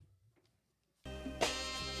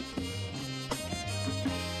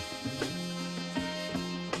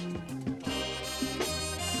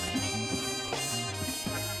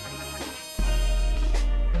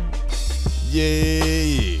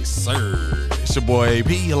Yes, sir. It's your boy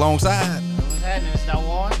AP alongside. What's happening? It's that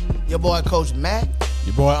one. Your boy Coach Mac.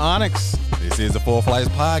 Your boy Onyx. This is the Full Flights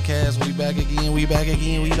Podcast. We back again. We back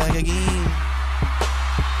again. We back again.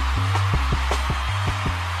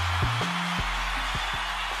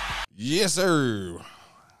 Yes, sir.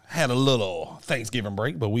 Had a little Thanksgiving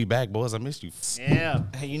break, but we back, boys. I missed you. Yeah.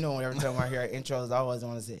 Hey, you know, every time I hear intros, I always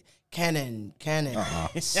want to say, Cannon,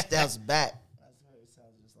 steps back. It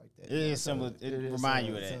sounds just like that. It is similar. It remind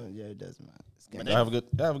you of that. Yeah, it does, man. Have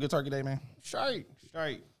a good turkey day, man. Straight.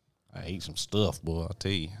 I ate some stuff, boy. I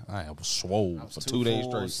tell you, I was swole for 2 days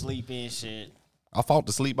straight. Sleeping shit. I fought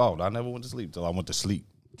to sleep off. I never went to sleep till I went to sleep.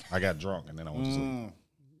 I got drunk and then I went to sleep.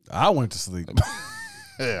 I went to sleep.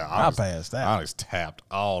 Yeah, I passed out. Onyx tapped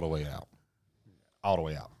all the way out. All the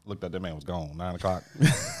way out. Looked at that man was gone. 9 o'clock.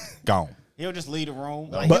 Gone. He'll just leave the room.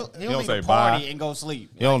 But he'll he don't leave say the party bye. and go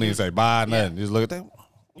sleep. You don't even say bye, nothing. Just look at that.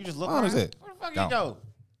 You just look What around. is it? Where the fuck Gone. you go?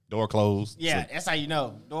 Door closed. Yeah, sleep. that's how you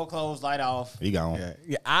know. Door closed, light off. He gone.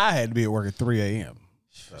 Yeah, I had to be at work at 3 a.m.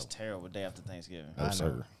 It's a terrible day after Thanksgiving. No,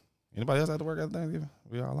 sir. Anybody else have to work after Thanksgiving?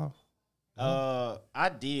 We all off. I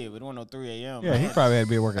did, but it wasn't no 3 a.m. Yeah, he probably had to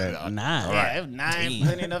be at work at 9. Yeah, it was 9,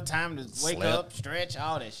 plenty enough time to wake up, stretch,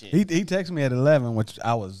 all that shit. He texted me at 11, which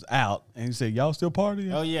I was out, and he said, "Y'all still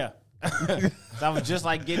partying?" Oh, yeah. So I was just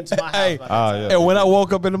like getting to my house. Hey, by that time. yeah. And when I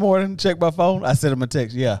woke up in the morning, checked my phone, I sent him a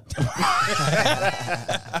text. Yeah,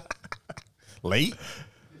 Late.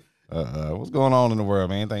 What's going on in the world,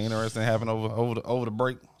 man? Anything interesting happened over the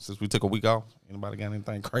break since we took a week off? Anybody got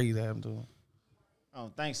anything crazy happen to them? I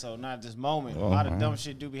don't think so. Not at this moment. Oh, a lot of man. dumb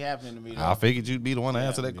shit do be happening to me, though. I figured you'd be the one to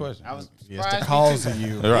answer that question. I was it's surprised the cause of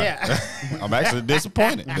you. Right. Yeah. I'm actually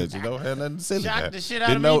disappointed that you don't have nothing silly. Shocked there. the shit out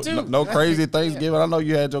Didn't of know, me, too. No crazy Thanksgiving. I know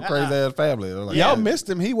you had your crazy ass family. Like, Y'all missed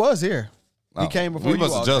him. He was here. He came before we you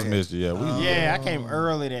must have walked just in. missed you. Yeah, Yeah, I came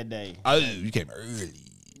early that day. Oh, you came early.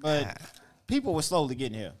 But people were slowly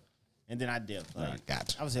getting here. And then I dipped. Like,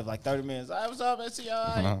 Gotcha. I was here for like 30 minutes. Hey, what's up, man? See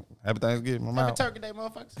y'all. Happy Thanksgiving, my Happy mouth. Turkey Day,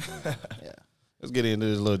 motherfuckers. Yeah. Let's get into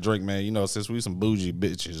this little drink, man. You know, since we some bougie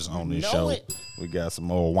bitches on this Know show, it. we got some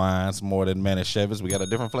more wine, some more of that Manischewitz. We got a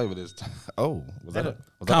different flavor this time. Oh, was that a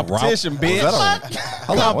Competition, bitch. Was that a,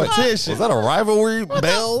 hold on, wait. Competition. Was that a rivalry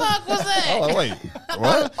bell? What was that? Hold on, wait.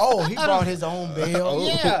 What? Oh, he brought his own bell.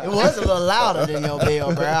 Yeah. It was a little louder than your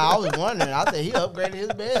bell, bro. I was wondering. I said he upgraded his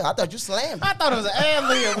bell. I thought you slammed it. I thought it was an ad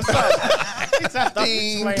lib or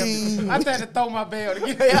something. I had to throw my bell to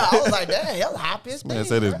get it. Yeah, I was like, dang, that was high pitched. Man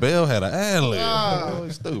said his bell had an ad lib. Oh.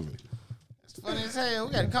 Stupid. It's funny as hell.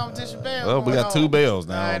 We got a competition bell. Well, we going got on. two bells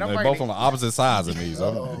now. All right, I'm They're bringing both on the opposite sides of me.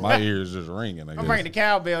 So my ears just ringing. I I'm guess. bringing the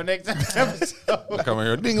cowbell next episode. Come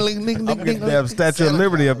here, ding, ding, ding, I'm ding, getting ding. damn Statue of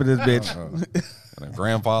Liberty up in this bitch. And a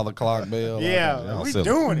grandfather clock bell. Yeah, Y'all we silly.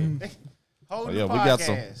 doing it. Oh, Holding yeah,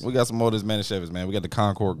 the we got some more of this Manischewitz, man. We got the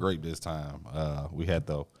Concord grape this time. We had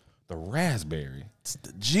the raspberry. It's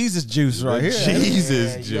the Jesus juice right here.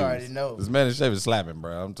 Jesus Yeah, you juice. already know. This Manischewitz slapping,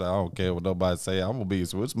 bro. I don't care what nobody say. I'm gonna be.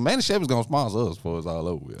 Manischewitz gonna sponsor us for us all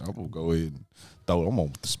over with. I'm gonna go ahead and I'm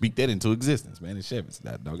gonna speak that into existence, Manischewitz.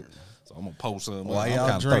 That dog. So I'm gonna post some. While I'm y'all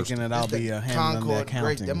kinda drinking thirsty. it, I'll be handling the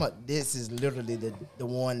grape. accounting. This is literally the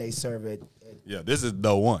one they serve at. Yeah, this is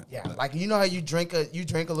the one. Yeah, like you know how you drink a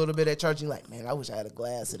little bit at church. You're like, man, I wish I had a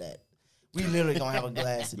glass of that. We literally don't have a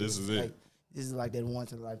glass of this. This is it. Like, this is like that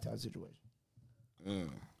once in a lifetime situation.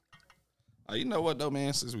 You know what though,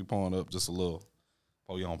 man? Since we pulling up just a little,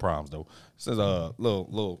 for you on primes though. Since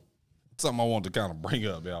little something I wanted to kind of bring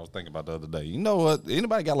up that I was thinking about the other day. You know what?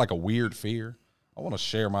 Anybody got like a weird fear? I want to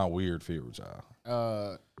share my weird fear with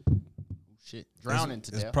y'all. Shit, drowning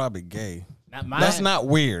to It's death. probably gay. Not mine. That's not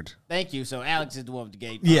weird. Thank you. So Alex is the one with the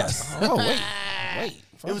gate. Yes. Oh wait.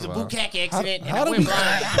 It was a bukkake accident, and how I did went we-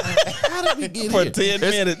 blind. How did we get For here? 10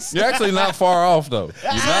 minutes. You're actually not far off though. You're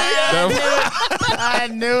I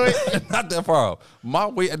knew it. not that far off. My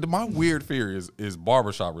weird fear is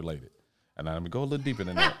barbershop related. And now let me go a little deeper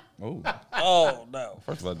than that. Oh no.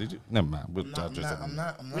 first of all, did you? Never mind. I'm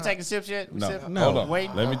not. We taking sips yet? No, sipping? hold on.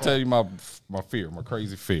 Wait. Let me tell you my fear, my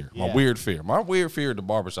crazy fear, my Yeah. weird fear. My weird fear at the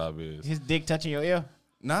barbershop is His dick touching your ear?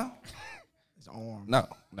 no, His arm,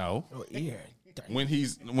 no. your ear. When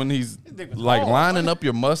he's dick was like long. lining up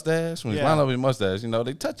your mustache, when he's Yeah. lining up your mustache, you know,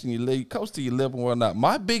 they touching your lip, close to your lip and whatnot.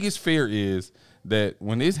 My biggest fear is that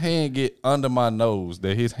when his hand get under my nose,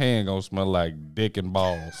 that his hand gonna smell like dick and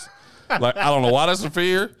balls. Like I don't know why that's a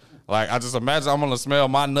fear. Like I just imagine I'm gonna smell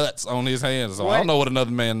my nuts on his hands. So I don't know what another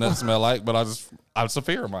man's nuts smell like, but it's a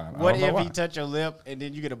fear of mine. What I don't know if why. he touch your lip and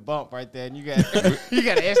then you get a bump right there and you got you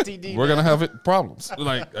got an STD? We're gonna have problems.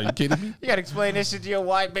 Like, are you kidding me? You gotta explain this shit to your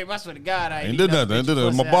wife, babe. I swear to God, I Ain't ain't did eating no nothing. Ain't bitch did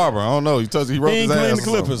nothing. My pussy barber, I don't know. He rubbed He his ain't ass clean the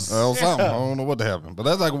or clippers. something. I don't know what happened. But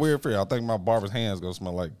that's like a weird fear. I think my barber's hands gonna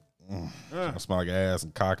smell like gonna smell like ass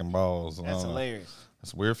and cock and balls. That's hilarious.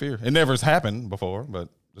 That's a weird fear. It never has happened before, but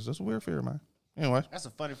it's just a weird fear, man. Anyway, That's a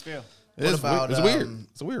funny feel. it's, about, it's weird.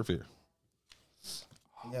 It's a weird fear.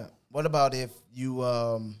 Yeah. What about if you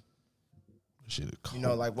Shit, you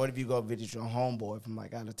know, like what if you go visit your homeboy from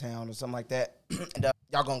like out of town or something like that? And,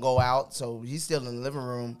 y'all gonna go out, so he's still in the living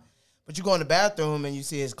room, but you go in the bathroom and you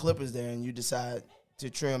see his clippers there, and you decide to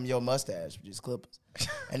trim your mustache with his clippers,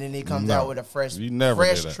 and then he comes out with a fresh, You never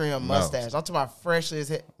fresh did that. trim No. mustache. I'm talking about fresh as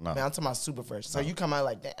hell. No. Man, I'm talking about super fresh. So you come out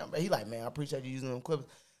like, damn, bro. He like, man, I appreciate you using them clippers.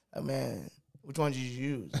 Like, man, which ones did you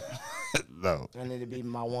use? no. And it'd be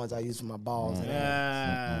my ones I use for my balls.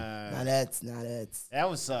 Now That that's.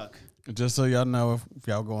 would suck. Just so y'all know, if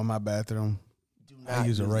y'all go in my bathroom, Do I not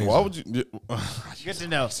use a use razor. Why would you? Good to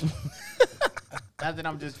know. Not that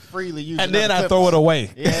I'm just freely using. And then other I throw it clippers. away.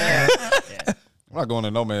 Yeah. I'm not going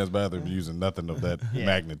to no man's bathroom using nothing of that Yeah.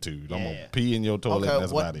 magnitude. I'm Yeah. gonna pee in your toilet. Okay, and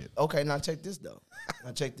that's what, about it. okay, now check this though.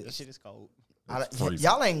 Now check This this. shit is cold. freezing.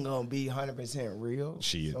 Y'all ain't gonna be 100% real.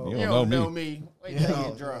 Shit, So, you You don't don't know me. know me. Wait you till you know,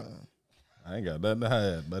 get drunk. I ain't got nothing to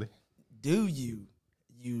hide, buddy. do you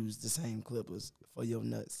use the same clippers for your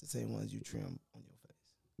nuts, the same ones you trim on your face?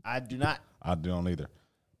 I do not. I don't either.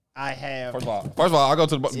 I have. First of all, I go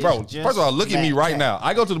to the bro. just First of all, look at me Mac. right now.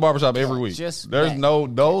 I go to the barbershop every week. just There's Mac.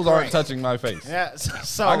 those aren't Correct. touching my face. Yeah.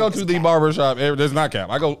 So I go to the barbershop every. There's not cap.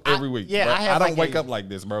 I go every week. yeah, But I have don't like wake a- up like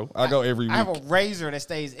this, bro. I go every week. I have a razor that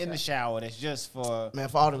stays in the shower. That's just for. Man,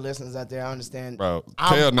 for all the listeners out there, I understand. Bro,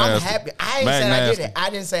 I'm Tail nasty. happy. I ain't Mac saying I did nasty. it. I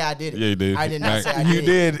didn't say I did it. Yeah, you did. I did not Mac- say I You did.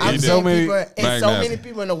 did. I'm And saying so many- people, and Mac so nasty. many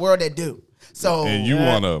people in the world that do. So And you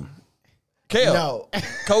one of them. Kale, no.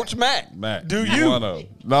 Coach Matt. Matt, Do you you? one of them?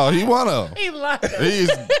 No, he one of them. He lying.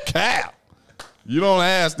 He's cap. You don't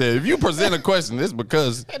ask that. If you present a question, it's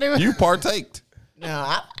because you partaked. Now,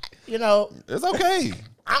 I, you know, It's okay.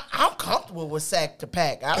 I'm comfortable with sack to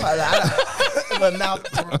pack. But mouth,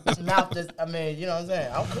 I mean, you know what I'm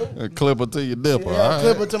saying? I'm cool. A clipper to your dipper. Yeah, all right?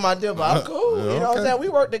 clipper to my dipper. I'm cool. Yeah, You know what I'm okay. saying? We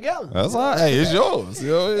work together. That's all right. Hey, it's yours. It's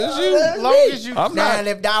you. That's Long me. as you- I'm Now, not. and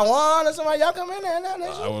if Dawan or somebody, y'all come in there,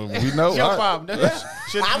 that's you. We know. Your all right. problem.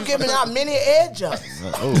 I'm giving out many edge ups.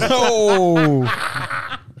 Oh.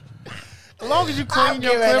 Oh, As long as you I'm clean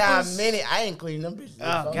your giving out clippers. many. I ain't cleaning them bitches.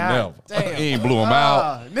 Oh, God. Never. Damn. He ain't blew him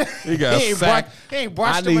out. He got he ain't sack. He ain't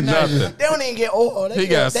brushed I them need enough. nothing. They don't even get oil. They He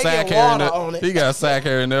got they sack get hair in water on there. it. He got sack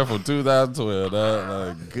hair in there from 2012.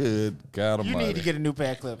 Like, good God You Almighty. need to get a new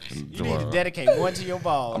pair of clippers. You need to Tomorrow. dedicate one to your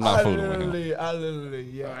balls. I'm not fooling with him. I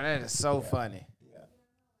literally, Oh, yeah. that is so funny.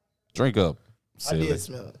 Drink up. I Silly. did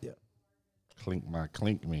smell it. Yeah.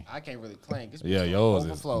 Clink me. I can't really clink. It's Yeah, yours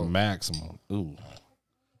overflow. is maximum. Ooh.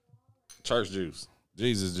 Church juice.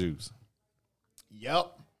 Jesus juice.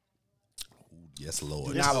 Yup. Yes,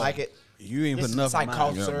 Lord. Do not like it. you ain't put It's enough. like in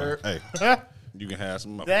cough mine. syrup. Hey, you can have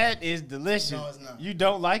some. That is delicious. No, it's not. You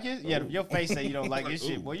don't like it? Yeah, your face say you don't like this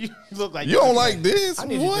shit. Boy, you look like You don't like this? I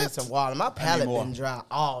need to drink What? some water. My palate more. been dry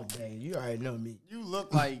all day. You already know me. You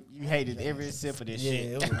look like you hated every sip of this Yeah, shit.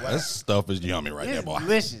 it was That stuff is yummy right there, It's boy.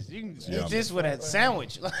 delicious. You can Yummy. eat this with a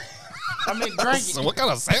sandwich. I mean, drink So it. what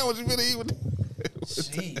kind of sandwich you finna eat with?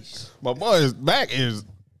 Sheesh. My boy's back is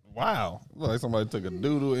wow. Look like somebody took a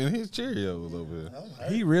doodle in his Cheerios over here.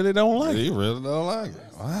 He really don't like it. He really don't like it.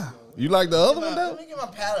 Wow. You like the other one Let though? me get my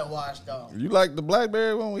palate washed off. You like the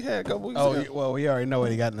blackberry one we had a couple weeks Oh, ago? well, he already know what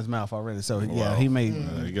he got in his mouth already. So, yeah, Wow. he made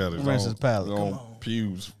He got his rinse own, his palate. his Come own on.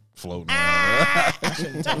 pubes floating I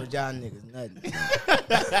shouldn't have told y'all niggas nothing.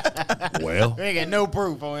 around. Well, We ain't got no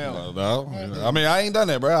proof on him. no. I mean, I ain't done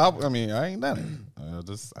that, bro. I ain't done it.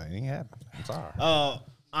 I ain't happened. I'm sorry.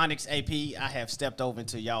 Onyx AP, I have stepped over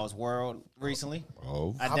into y'all's world recently.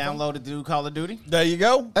 Oh. I downloaded the new Call of Duty. There you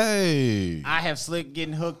go. Hey. I have slick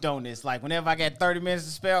getting hooked on this. Like whenever I got 30 minutes to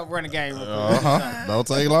spare, run a game real quick. Uh-huh. Don't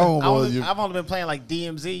take long, boy. I've only been playing like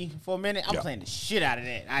DMZ for a minute. I'm Yeah. playing the shit out of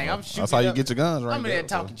that. I'm shooting. That's how you up. get your guns right I'm in there there,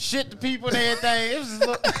 talking shit to people and everything. It was just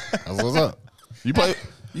look. That's what's up. You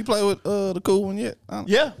play with the cool one yet?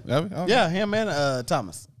 Yeah. Have you? Okay. Yeah, him and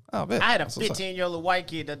Thomas. I bet. I had a That's what's up. 15-year-old white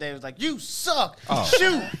kid that day was like, "You suck. Oh.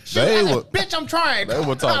 Shoot. They I said, would- bitch, I'm trying." they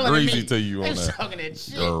would talk Holler at greasy me. to you They on was that. talking that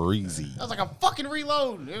shit. Greasy. I was like, I'm fucking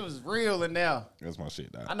reloading. It was real in there. That's my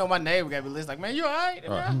shit, dog. I know my neighbor got me listening. Like, man, you all right?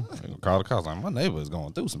 All right. Call the cops. Like, my neighbor is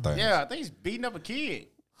going through some things. Yeah, I think he's beating up a kid.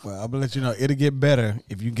 Well, I'm going to let you know, it'll get better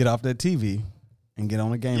if you get off that TV and get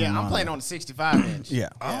on a game. Yeah, I'm playing on the 65 inch. Yeah.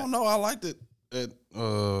 I don't know. I liked it at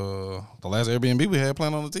the last Airbnb we had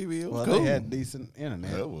playing on the TV. It was Well, cool. they had decent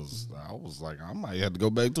internet. I was like, I might have to go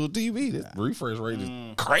back to a TV. This refresh rate is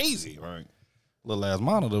crazy. Like, little ass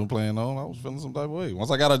monitor playing on. I was feeling some type of way. Once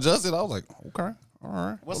I got adjusted, I was like, okay, all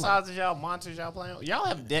right. What size is y'all monitors y'all playing?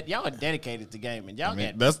 Y'all y'all are dedicated to gaming. Y'all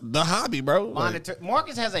got That's the hobby, bro. Like, monitor.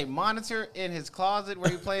 Marcus has a monitor in his closet where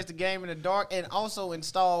he plays the game in the dark, and also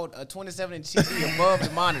installed a 27-inch TV above the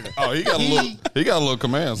monitor. oh, he got a little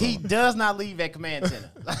command He zone. does not leave at command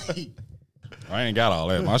center. Like, I ain't got all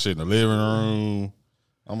that. My shit in the living room.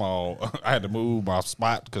 I had to move my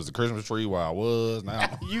spot because the Christmas tree where I was.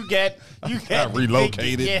 Now you got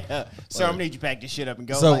relocated. Yeah, sir, I'm gonna need you to pack this shit up and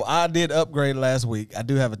go. So Like, I did upgrade last week. I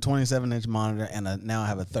do have a 27-inch monitor, and now I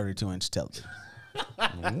have a 32-inch television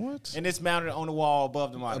what? and it's mounted on the wall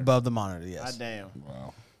above the monitor. above the monitor. God Yes. damn.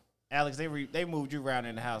 Wow. Alex, they moved you around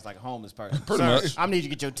in the house like a homeless person. Pretty Sir, much. I need you to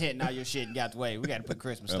get your tent and all your shit and get out the way. We got to put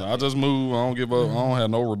Christmas And stuff I in. just move. I don't give up. I don't have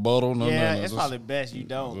no rebuttal. Nothing. Yeah, I it's just, probably best you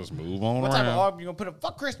don't. just move on What around. type of argument you gonna put up?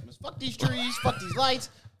 Fuck Christmas. Fuck these trees. Fuck these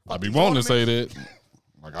lights. I Fuck be these wanting to say ornaments. that.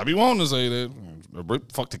 Like, I be wanting to say that.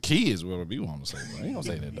 Fuck the kids. What I be wanting to say. I ain't gonna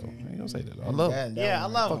say that, though. I ain't gonna say that. I love them. Yeah, I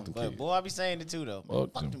love Fuck them. them But kids. boy, I be saying it too though.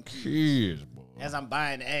 Fuck Fuck them them kids. kids, boy. As I'm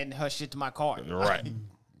adding her shit to my cart. Right.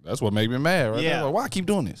 That's what made me mad, right? Yeah. there. Like, why I keep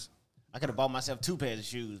doing this? I could have bought myself 2 pairs of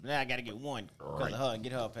shoes, but now I got to get one because of her and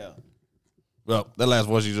get her a pair. Well, that last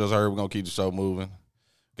voice you just heard, we're gonna keep the show moving.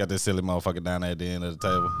 Got this silly motherfucker down there at the end of the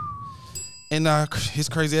table. And his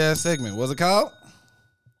crazy ass segment. What's it called?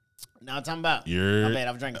 Now I'm talking about. Yeah. My bad.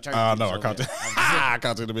 I was drinking turkey. Oh, juice no, I over caught you. there. I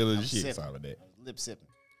caught you in the middle of the was shit. sipping. Sorry about that. I was lip sipping.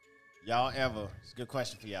 Y'all ever? It's a good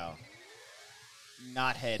question for y'all.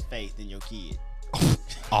 Not had faith in your kid.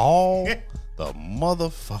 All the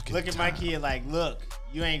motherfucking Look at my time. kid like, look,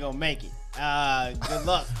 you ain't gonna make it. Good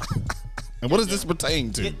luck. And what does this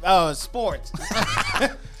pertain to? Sports.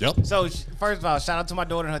 Yep. So first of all, shout out to my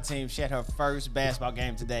daughter and her team. She had her first basketball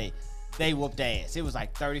game today. They whooped ass. It was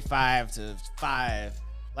like 35-5.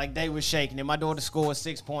 Like they was shaking. And my daughter scored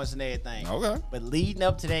 6 points and everything. Okay. But leading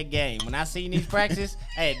up to that game, when I seen these practice,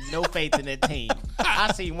 I had no faith in that team.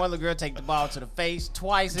 I seen one little girl take the ball to the face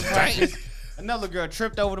twice in practice. Another girl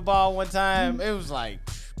tripped over the ball one time. It was like,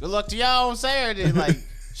 good luck to y'all on Saturday. Like,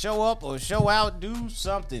 show up or show out, do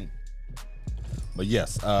something. But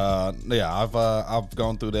yes, I've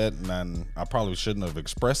gone through that, and I probably shouldn't have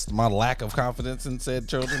expressed my lack of confidence in said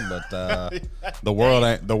children. But the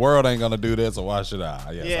world ain't gonna do that, so why should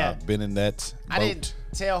I? Yes, Yeah. I've been in that boat. I didn't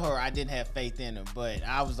tell her I didn't have faith in her, but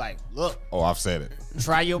I was like, look, Oh, I've said it.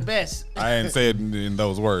 try your best. I ain't said it in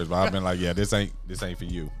those words, but I've been like, yeah, this ain't for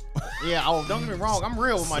you. Yeah, oh, don't get me wrong. I'm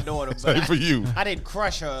real with my daughter, but ain't for you. I didn't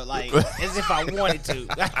crush her like as if I wanted to.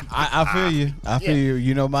 I feel you. I feel Yeah. you.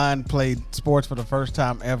 You know, mine played sports for the first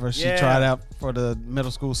time ever. She Yeah. tried out for the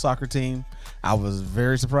middle school soccer team. I was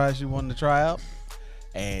very surprised she wanted to try out.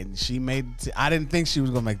 And she made I didn't think she was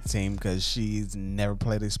going to make the team because she's never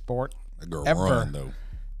played a sport That girl ever. run though.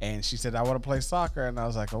 And she said, I want to play soccer. And I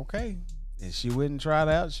was like, okay. And she wouldn't try it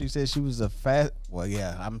out. She said she was well,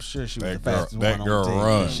 yeah, I'm sure she was That the girl- fastest that one girl on the team.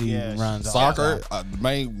 run. She Yeah, runs all the Soccer,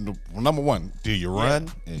 time. number one, do you run?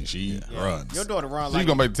 And she runs. Your daughter run She's like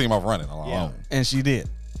gonna make the team off running alone. Yeah. And she did.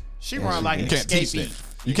 she run like You an can't teach escapee.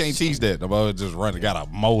 that. You can't teach that. About just running, got a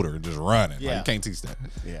motor, just running. Like, Yeah. you can't teach that.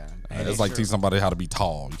 Yeah. It's like teach somebody how to be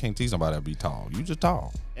tall. You can't teach somebody how to be tall. You just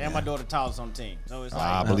tall. And my daughter tallest on the team, so it's like,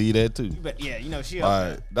 I believe that too. but yeah, you know she. All Up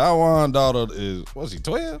right, that one daughter is what's she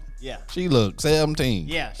 12? Yeah, She look 17.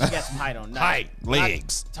 yeah, she got some height on. Now, Height,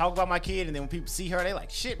 legs. I talk about my kid, and then when people see her, they like,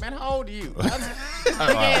 "Shit, man, how old are you?" Big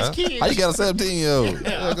ass kid. How you got a 17-year-old?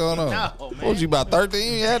 What's going on? No, What man. was you about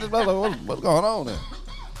 13? You had this brother? What's going on there?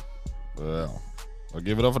 Well, I'll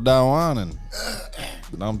give it up for Dawan, and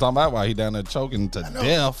you know what I'm talking about why he down there choking to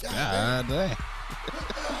death. God damn.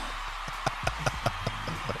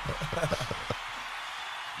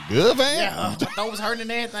 Good, man. Yeah, my throat was hurting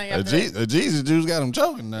and everything. After that. The Jesus Jews got him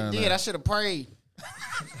choking down Did there. I should have prayed?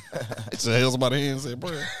 So held somebody hand and said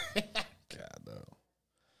prayer. God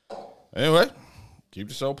no. Anyway, keep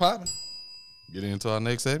the show popping. Get into our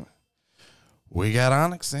next segment. We got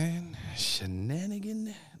Onyx and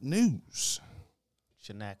shenanigan news.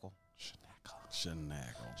 Shanackle.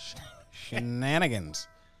 Shenanigans.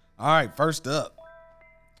 All right, first up.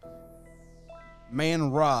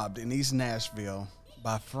 Man robbed in East Nashville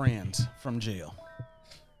by friends from jail.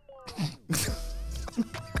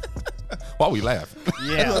 Why we laughing?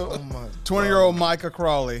 Yeah. 20-year-old Micah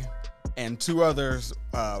Crawley and two others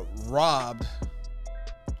robbed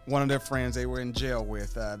one of their friends they were in jail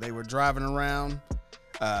with. They were driving around,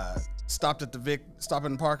 stopped in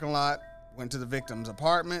the parking lot, went to the victim's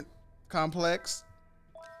apartment complex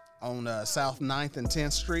on South 9th and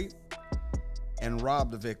 10th Street and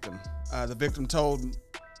robbed the victim. The victim told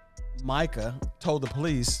the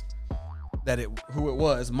police that who it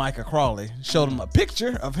was, Micah Crawley, showed him a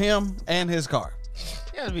picture of him and his car.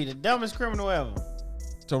 You gotta be the dumbest criminal ever.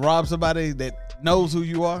 To rob somebody that knows who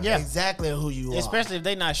you are? Yeah. Exactly who you are. Especially if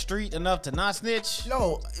they not street enough to not snitch.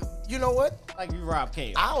 No, you know what? Like you rob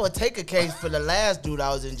Kale. I would take a case for the last dude I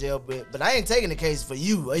was in jail with, but I ain't taking the case for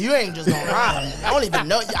you. You ain't just gonna rob me. I don't even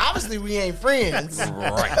know. Obviously, we ain't friends.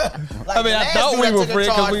 Right. Like, I mean, I thought we were friends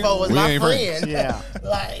because we was we my ain't friend. Yeah.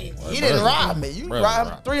 Like he didn't rob me. You Brother,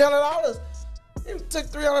 robbed rob. $300. You took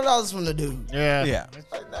 $300 from the dude. Yeah. Yeah.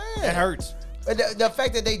 Like, damn. That hurts. But the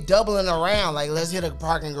fact that they doubling around, like, let's hit a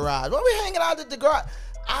parking garage. What we hanging out at the garage?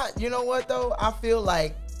 You know what though? I feel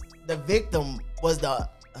like the victim was the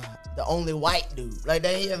only white dude. Like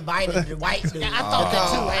they invited the white dude. Yeah, I thought that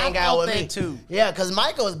too. Hang I out thought with that me too. Yeah, because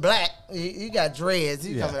Michael is black. He got dreads.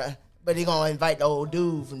 He Yeah. coming, but he gonna invite the old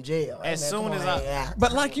dude from jail. Like, As man, soon come as on, I- hang out.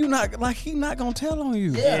 But he not gonna tell on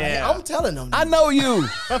you. Yeah, I'm telling them. I know you.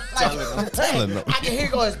 I'm telling them. I can hear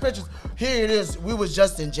his pictures. Here it is. We was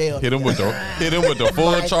just in jail. Hit him with the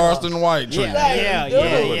full Michael. Charleston White treatment. Yeah,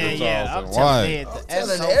 dude. I'm Why? telling you, I'm that's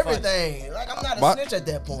telling so funny. everything. Like I'm not a But- snitch at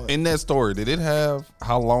that point. In that story, did it have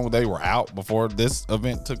how long they were out before this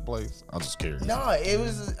event took place? I'm just curious. No, it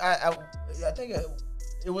was. I think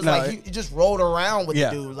it was No, like you just rolled around with Yeah.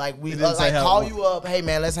 the dude. Like we It didn't say like how call long. you up. Hey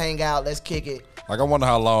man, let's hang out. Let's kick it. Like I wonder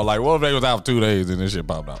how long. Like, what if they was out for 2 days and this shit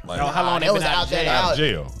popped out? Like, No, how long They they was been out out of there jail? out of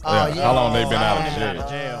jail. Oh, Yeah. yeah. How long they been How out long of they been out jail? of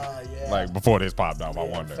jail? Yeah. Like before this popped out, I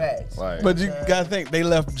wonder. facts. Like, But you gotta think they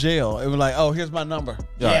left jail. It was like, oh, here's my number.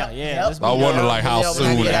 Yeah. Yep. Let's I be wonder real. like how Yeah, when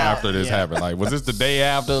I soon get out. after this Yeah. happened. Like, was this the day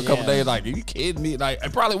after? A couple Yeah. days? Like, are you kidding me? Like,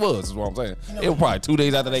 it probably was. Is what I'm saying. It was probably 2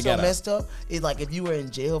 days after they So got out. messed up is like if you were in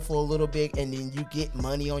jail for a little bit and then you get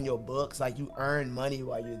money on your books, like you earn money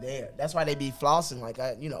while you're there. That's why they be flossing. Like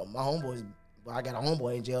my homeboys. Well, I got a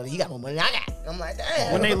homeboy in jail. He got more money than I got. I'm like,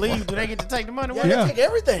 damn. When they leave, do they get to take the money? yeah, with they them? take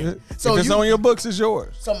everything. So if it's you, on your books, it's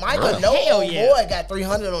yours. so Michael, Really? no Hell old yeah. boy got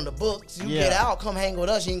 300 on the books. You Yeah. get out, come hang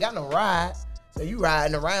with us. You ain't got no ride, so you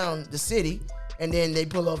riding around the city, and then they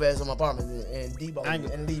pull over at some apartment and debo I you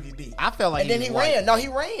ain't- and leave you be. I felt like and then he he was white. ran. No, he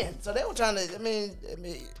ran. So they were trying to. I mean,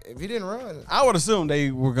 if he didn't run, I would assume they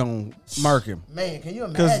were gonna murk him. man, can you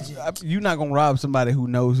Because imagine? you're not gonna rob somebody who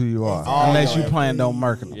knows who you are Exactly. unless you Oh, plan yeah. on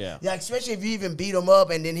murking them. Yeah. Yeah, especially if you even beat him up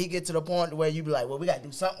and then he get to the point where you be like, well, we got to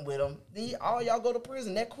do something with him. Then all y'all go to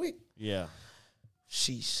prison that quick. Yeah.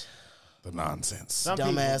 Sheesh. The nonsense. Some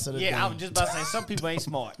Dumbass people, of the yeah, day. I was just about to say some people ain't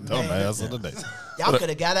smart. Dumbass of the day. Y'all could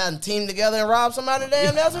have got out and teamed together and robbed somebody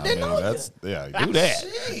damn else who didn't know you. That's do that.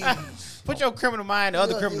 Jeez. Put your criminal mind to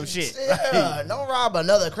other criminal shit. Yeah, don't rob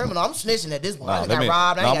another criminal. I'm snitching at this point. I Nah, done got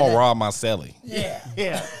robbed. I ain't I'm got gonna that- rob my celly. Yeah.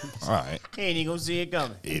 Yeah. All right, He ain't even gonna see it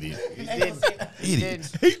coming. idiot. He didn't. He Idiot.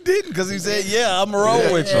 didn't. He didn't because he said, "Yeah, I'm gonna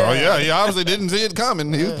roll with you." Oh yeah, he obviously didn't see it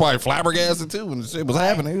coming. He was probably flabbergasted too when the shit was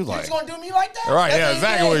happening. He was You like, just gonna do me like that? right, That's yeah, what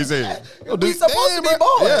exactly what he said. We supposed to be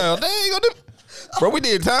boys. Yeah, they ain't gonna do. Bro, we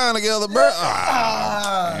did time together, bro.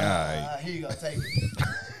 Ah, here you go, take it.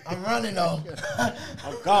 I'm running though.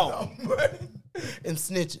 I'm gone. And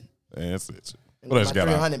snitching. That's it. What else My you got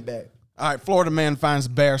on? 300 back. All right, Florida man finds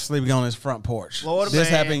bear sleeping on his front porch. Florida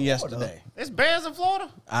this man. happened yesterday. There's bears in Florida?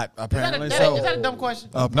 Apparently Is so. that a dumb question?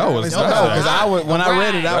 No, it's No, not. because when I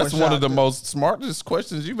read it, I was That's one of the shocked. most smartest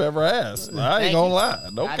questions you've ever asked. I ain't Thank gonna you. lie.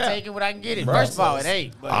 No I cap. take it when I can get it. Bro. First of all, it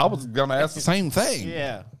ain't. But I was gonna ask the same thing.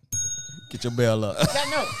 yeah. Get your bell up. Yeah,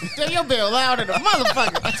 no. Tell your bell louder than a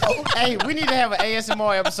motherfucker. Hey, we need to have an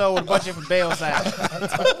ASMR episode with a bunch of bell sounds.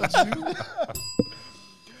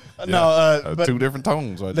 No, but Two different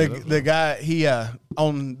tones. Right the guy he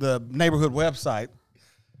on the neighborhood website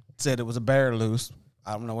said it was a bear loose.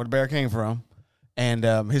 I don't know where the bear came from, and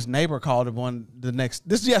his neighbor called him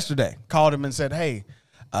this yesterday. Called him and said, "Hey,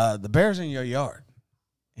 the bear's in your yard."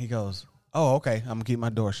 He goes, "Oh, okay. I'm gonna keep my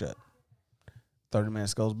door shut." 30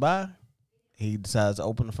 minutes goes by. He decides to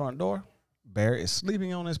open the front door. Bear is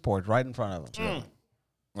sleeping on his porch right in front of him.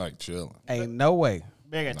 Like chilling. Ain't no way.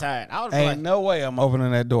 Bear got tired. I was Ain't like, no way I'm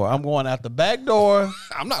opening that door. I'm going out the back door,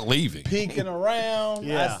 I'm not leaving. peeking around.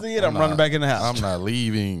 Yeah. I see it. I'm running back in the house. I'm not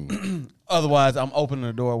leaving. Otherwise, I'm opening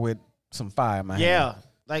the door with some fire in my hand. yeah.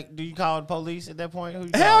 Like, do you call the police at that point? Who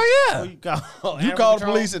you Hell call? yeah. Who you call? You Animal call the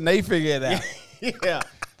control? police and they figure it out. Yeah.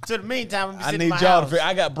 So the meantime, I'm I sitting need in my y'all to house. figure.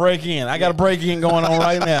 I got break in. I got a break in going on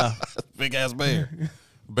right now. Big ass bear.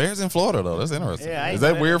 Bears in Florida though. That's interesting. Yeah, I ain't Is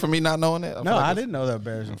that know weird for me not knowing that? No, I didn't know there were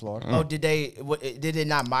bears in Florida. Oh, did it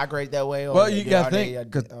not migrate that way? Or Well, you are got to they,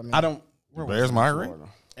 think because I mean, I don't. Bears migrate?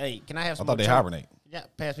 Hey, can I have I some thought more they chunk? hibernate. Yeah,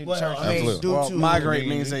 pass me the Well, church. I mean, Absolutely. due Well, to migrate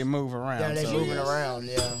means they move around. Yeah, they so- moving around.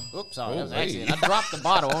 Yeah, Oops, sorry, that was an hey. accident. I dropped the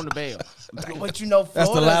bottle on the bell. but you know, That's the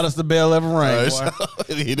Florida's- loudest the bell ever rang, boy.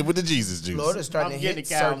 Hit it with the Jesus juice. Florida's starting I'm to getting hit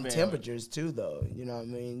a cow certain bell. temperatures too, though. You know what I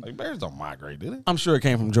mean? Like bears don't migrate, do they? I'm sure it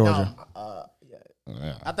came from Georgia. Yeah.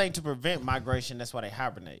 Yeah. I think to prevent migration, that's why they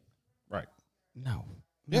hibernate. Right. No.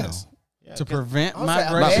 Yes. Yeah, To 'cause- prevent I'm saying,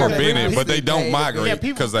 Not migration. Yeah, prevent it, people but they don't say- Yeah, migrate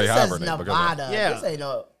people- because they This is hibernate. because Nevada. Yeah. This ain't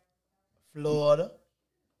no Florida.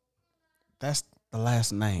 That's the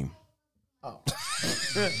last name. Oh.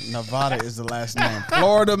 Nevada is the last name.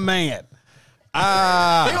 Florida man. He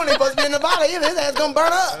don't even supposed to be in Nevada either. His ass gonna burn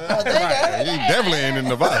up. he definitely ain't in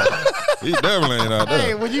Nevada. He definitely ain't out Hey,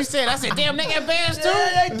 there. when you said, I said, damn, they got bears too.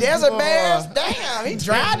 Yeah, they desert bears. Damn, he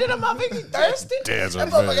tried it. I'm up. He thirsty. Desert That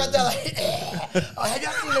motherfucker bears. got that like. Oh, have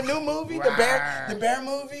y'all seen the new movie, the bear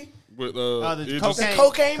movie? With the it cocaine- just-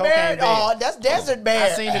 Cocaine bear. bear. Oh, that's desert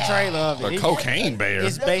bear. I seen the trailer of it. a cocaine bear.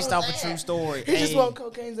 It's based off a true story. He just A- want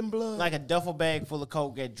cocaine and blood. like a duffel bag full of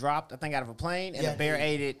coke get dropped, I think, out of a plane, and Yeah, the bear dude.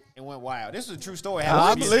 ate it and went wild. This is a true story.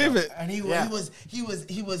 I believe it. And he Yeah. was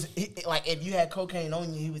like, if you had cocaine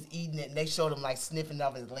on you, he was eating it, and they showed him like sniffing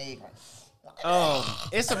off his leg. Like,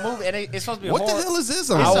 It's a movie, and it's supposed to be a What the horror. hell is this? It's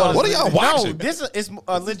on? What are y'all No, watching? this is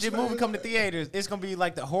a legit movie coming to theaters. It's gonna be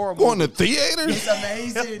like the horror Going to movie. theaters? it's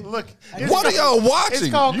amazing. Look, What are y'all watching? It's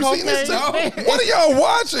called You seen this Cocaine too? Bear. What are y'all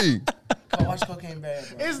watching? Go watch Cocaine Bear,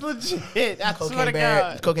 bro. it's legit. I swear Cocaine to Bear.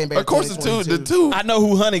 God. Cocaine Bear. Of course, the 2022. two. I know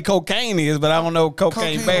who Honey Cocaine is, but I don't know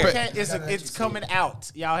Cocaine Cocaine Bear. Bear. It's coming out.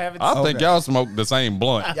 Y'all haven't. I seen think Okay. y'all smoked the same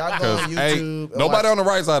blunt. Y'all go on 'Cause, YouTube hey, and nobody watch- on the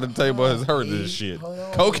right side of the table has heard this shit. Hold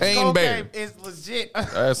on. Cocaine Bear. is legit.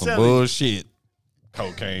 That's some Tell you. bullshit.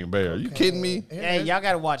 Cocaine Bear. You kidding me? Hey, y'all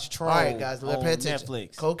gotta watch Troll All right, guys, on pay attention.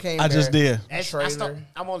 Netflix. Cocaine I Bear. just did. That's-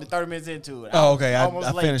 I'm only 30 minutes into it. Oh, okay. I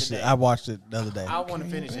Almost late finished today. it. I watched it the other day. I want to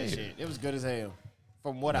finish that shit. It was good as hell,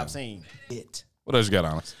 from what I've seen. It. What else you got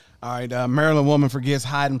on us? All right. Maryland woman forgets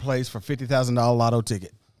hiding place for $50,000 lotto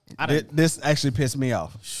ticket. This actually pissed me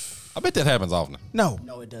off. I bet that happens often. No.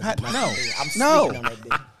 No, it doesn't. No. I'm No. speaking on that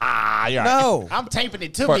dick. No. I'm taping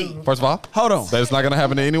it to me. First of all, Hold on. that's not going to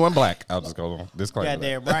happen to anyone black. I'll just go on disclaimer.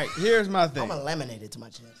 Goddamn right. Here's my I'm thing. gonna laminate it to my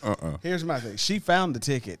chest. Here's my thing. She found the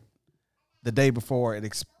ticket the day before it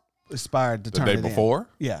expired to turn day it in. before?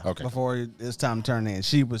 Yeah. Okay. Before it's time to turn it in.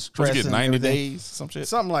 She was What you stressing. get 90 everything. days, some shit.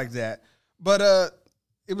 Something like that. But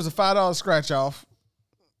it was a $5 scratch off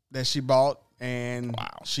that she bought, and Wow.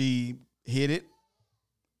 she hid it.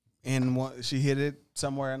 She hid it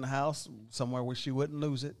somewhere in the house, somewhere where she wouldn't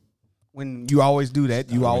lose it. When you always do that,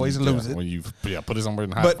 you always lose it. When you put it somewhere in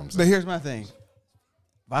the house. But here's my thing: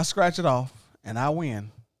 if I scratch it off and I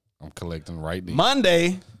win I'm collecting right then.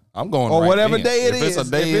 Monday I'm going or right whatever then. day it If is, it's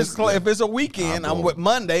a day, if it's a weekend, I'm I'm with going.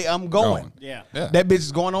 Monday. I'm going. Yeah. Yeah. That bitch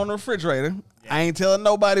is going on the refrigerator. I ain't telling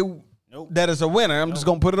nobody Nope. that it's a winner. I'm just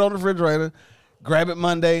gonna put it on the refrigerator, grab it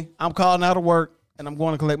Monday. I'm calling out of work, and I'm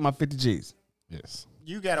going to collect my 50 G's. Yes.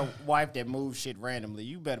 You got a wife that moves shit randomly.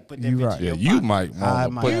 You better put that You bitch right. in Yeah, your you pocket. might I want to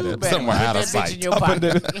might. put You that better somewhere put out of that bitch sight. in your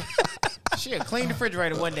pocket. Shit, clean the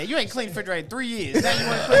refrigerator one day. You ain't cleaned the refrigerator in 3 years. Now you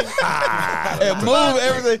want to clean And move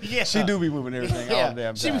everything. Yeah. She do be moving everything all the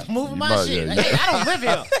damn She time. be moving my might- shit. yeah, Hey, I don't live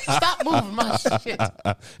here. Stop moving my shit.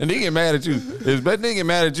 And they get mad at you. It's better they get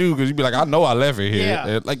mad at you because you be like, I know I left it here. Yeah.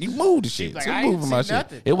 And, like, you moved the shit. like, So you I ain't moving my seen shit.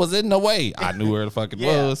 nothing. It was in the way. I knew where the fuck it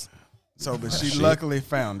Yeah. was. So, but she Shit. luckily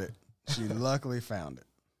found it. She luckily found it.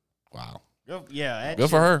 Wow. Yeah, Good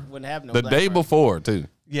for her. Wouldn't have no The black day friend. before, too.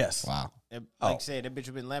 Yes. Wow. Like I said, that bitch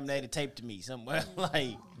would been laminated, taped to me somewhere. Like,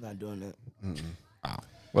 I'm not doing that. Wow.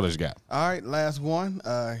 What else you got? All right, last one.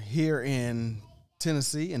 Here in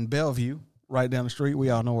Tennessee, in Bellevue, right down the street. We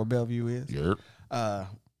all know where Bellevue is. Yep.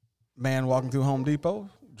 Man walking through Home Depot,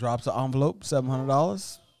 drops an envelope,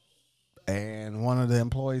 $700, and one of the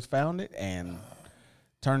employees found it and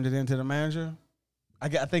turned it into the manager. I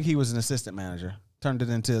think he was an assistant manager. Turned it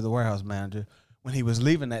into the warehouse manager. When he was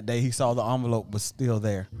leaving that day, he saw the envelope was still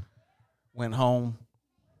there. Went home,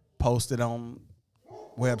 posted on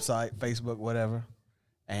website, Facebook, whatever,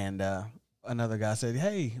 and another guy said,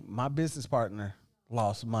 "Hey, my business partner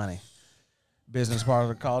lost money." Business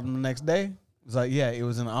partner called him the next day. Was like, "Yeah, it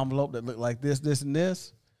was an envelope that looked like this, this, and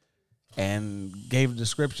this," and gave a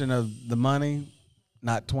description of the money.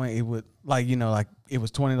 Not 20. It would like it was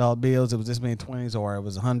 $20 bills. It was this many 20s, or it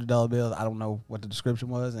was $100 bills. I don't know what the description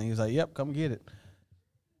was, and he was like, "Yep, come get it."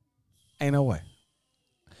 Ain't no way.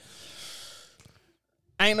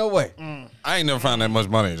 Ain't no way. I ain't never found that much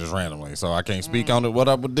money just randomly, so I can't speak on it. What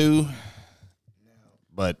I would do,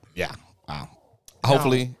 but yeah, wow.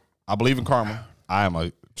 Hopefully, I believe in karma. I am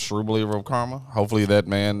a true believer of karma. Hopefully that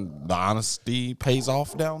man, the honesty pays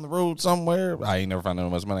off down the road somewhere. I ain't never found that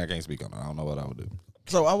much money. I can't speak on it. I don't know what I would do.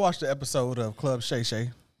 So I watched the episode of Club Shay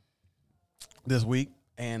Shay this week,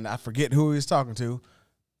 and I forget who he was talking to.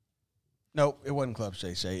 Nope, it wasn't Club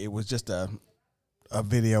Shay Shay. It was just a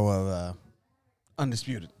video of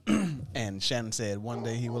Undisputed. And Shannon said one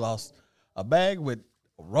day he lost a bag with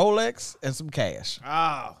a Rolex and some cash.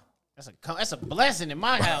 Oh, that's a blessing in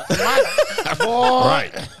my house. Boy.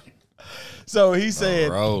 Right. So he said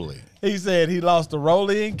he lost a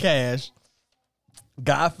Rollie in cash.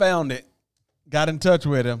 Guy found it, got in touch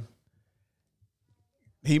with him.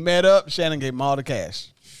 He met up. Shannon gave him all the cash.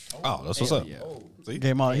 Oh, that's what's up. Yeah. See?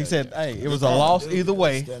 Gave him all. He said, "Hey, it was a loss either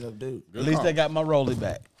way. Stand-up dude. At least they got my Rollie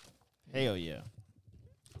back." Hell yeah.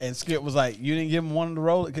 And Skip was like, "You didn't give him one of the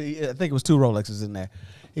Rolex? I think it was 2 Rolexes in there."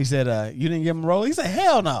 He said, "You didn't give him a Rollie?" He said,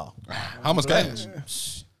 "Hell no, How much cash?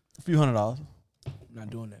 a few $100." I'm not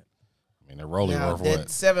doing that. I mean, they're rolling Now, worth that what?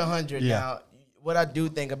 700. Yeah. Now, what I do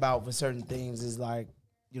think about for certain things is like,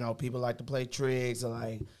 people like to play tricks or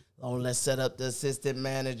like, oh, let's set up the assistant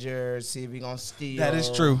manager, see if he gonna steal. That is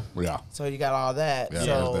true. Yeah. So you got all that. Yeah, so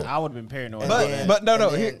there's that. I would have been paranoid. And about then- that. But no.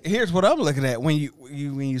 and then- Here's what I'm looking at when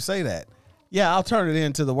you say that. Yeah, I'll turn it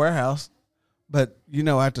into the warehouse, but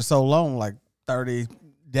after so long, like 30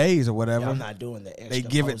 days or whatever, I'm not doing that. they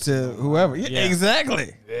give it to whoever. Yeah,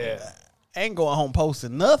 exactly. Yeah, ain't going home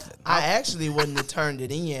posting nothing. I actually wouldn't have turned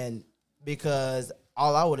it in because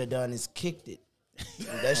all I would have done is kicked it.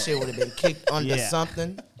 That shit would have been kicked under Yeah.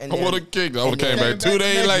 something. And I then- would have kicked. I would have and came then- back 2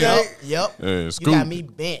 days later. Yep. Yeah, You scoop. got me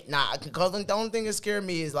bent. Nah, because the only thing that scared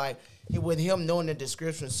me is like with him knowing the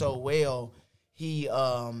description so well, he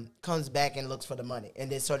comes back and looks for the money. And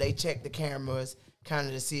then so they check the cameras kind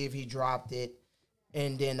of to see if he dropped it.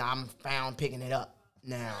 And then I'm found picking it up.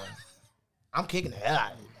 Now, I'm kicking the hell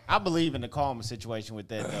out of it. I believe in the karma situation with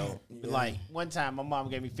that though. Like one time, my mom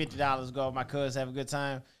gave me $50 to go with my cousins have a good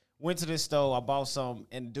time. Went to this store, I bought some,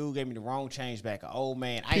 and the dude gave me the wrong change back. An old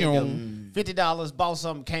man, I ended up $50, bought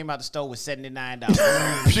something, came out the store with $79.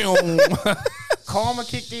 Karma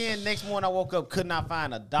kicked in. Next morning, I woke up, could not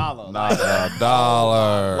find $1. Not a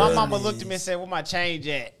dollar. My mama looked at me and said, "Where my change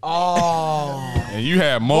at?" Oh. And you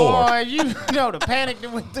had more. Boy, you know the panic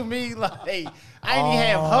that went through me. Like I didn't even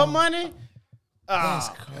have her money.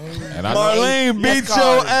 And I know, Marlene beat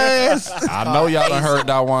your ass. I know y'all done heard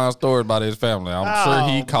Dawan's story about his family. I'm sure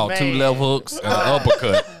he caught 2 man. left hooks and an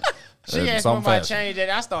uppercut. She in asked me some where my fashion. change at.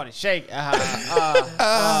 I started shaking.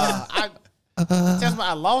 I just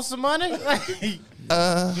I lost some money.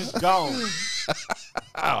 Just gone.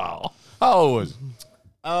 Oh, how old was you?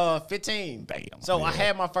 15. Damn. So I Yeah.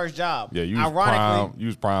 had my first job. Yeah, you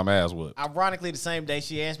was prime ass with. Ironically, the same day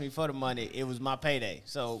she asked me for the money, it was my payday.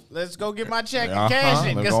 So let's go get my check Uh-huh. and cash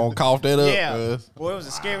it. They're 'cause- gonna cough that up. Yeah. cuz. Boy, it was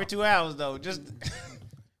a scary 2 hours though. Just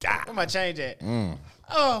where my change at? Mm.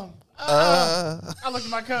 I looked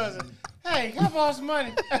at my cousin. Hey, can I borrow some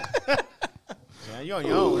money? Yeah, you on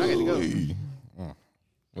your own. I got to go.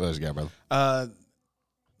 What else you got, brother?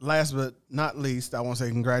 Last but not least, I want to say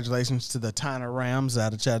congratulations to the Tyner Rams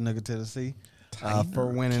out of Chattanooga, Tennessee, for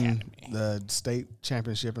winning the state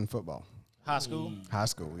championship in football. High school? High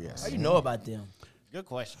school, yes. How you know about them? Good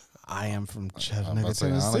question. I am from I'm Chattanooga, about to say,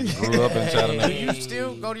 I Tennessee. grew up in Do Chattanooga. you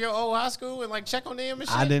still go to your old high school and like check on them and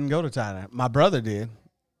shit? I didn't go to Tyner. My brother did.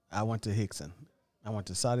 I went to Hickson. I went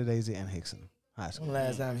to Saudy Daisy and Hickson High School. When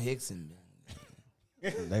last time Hickson been?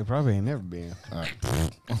 They probably ain't never been.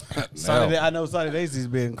 Now, I know Saudy Daisy's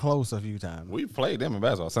been close a few times. we played them in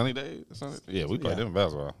basketball. Sunny Day? Yeah, we played them in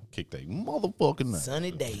basketball. Kicked they motherfucking nuts. Sunny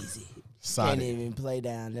Daisy. Saudy. Can't even play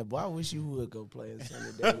down there. Boy, I wish you would go play in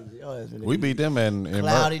Sunny Daisy. Oh, that's been We beat them in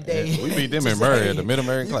Cloudy Murray. day. Yeah, we beat them in Just Murray say, at the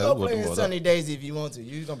Mid-American You class. go We whooped play them in boys Sunny up. Daisy if you want to.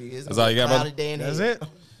 It's gonna be That's all you got, cloudy brother? day in That's here.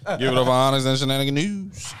 it. Give it up for honors and shenanigan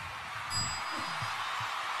news.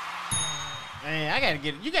 Man, I gotta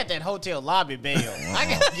get you got that hotel lobby bell. I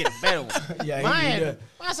gotta get a better one. Yeah, he mine, do that.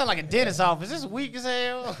 mine sound like a dentist office. This is weak as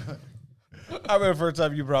hell. I remember the first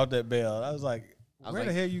time you brought that bell. I was like, was where the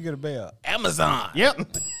like- hell you get a bell? Amazon. Yep.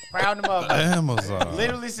 Proud of them up. Amazon.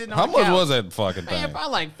 Literally sitting on How the much couch. was that fucking Man, thing?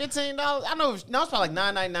 probably like $15. I know. No, it's probably like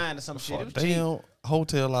 $9.99 or some shit. It was cheap. Damn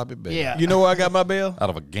hotel lobby bed. Yeah. You know where I got my bell? Out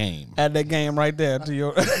of a game. At that game right there to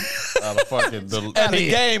your Out of fucking and the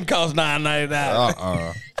game cost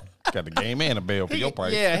 $9.99. Got the game and a bell for your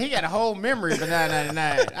price. Yeah, he got a whole memory for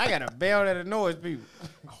 $9.99. I got a bell that annoys people.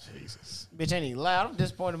 Jesus. Bitch ain't even loud. I'm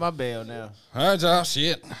disappointed in my bell now. All right, y'all.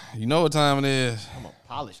 Shit. You know what time it is. I'm gonna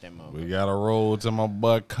polish that motherfucker. We got to roll to my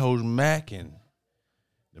boy Coach Mack and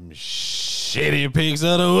them shitty picks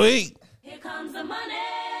of the week. Here comes the money.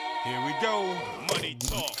 Here we go. Money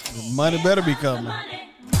talk. Money better be coming. Money.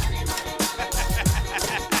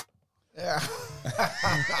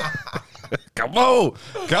 Come on.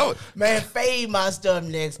 Come. Man, fade my stuff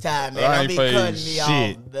next time, man. I Don't ain't be fading cutting me shit. off,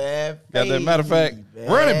 man. Got that Fade matter of fact, me,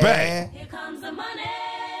 run it man. back. Here comes the money.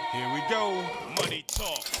 Here we go. Money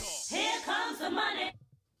talk. Here comes the money.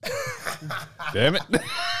 Damn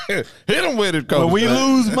it. Hit him with it, Coach. When we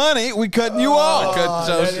lose money, we cutting you off. Cut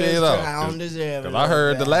your that shit is off. true. I don't deserve it. I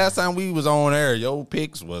heard the man. last time we was on air, your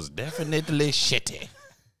picks was definitely shitty.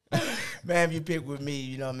 Man, if you pick with me,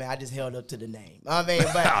 you know, man, I just held up to the name. I mean,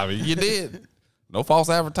 but I mean, you did. No false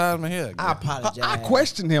advertisement here. I apologize. I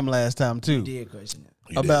questioned him last time too You did question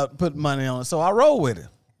it. about putting money on it, so I roll with it.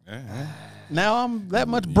 Yeah. Now I'm that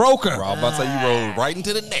much broker. I was about to say you rolled right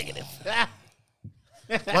into the negative.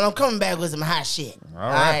 Well, I'm coming back with some hot shit. All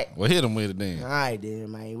right. Well, hit him with it then. All right,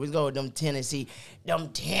 then, man. Let's go with them Tennessee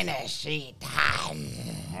Titans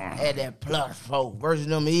at that +4 versus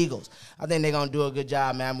them Eagles. I think they're gonna do a good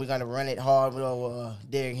job, man. We're gonna run it hard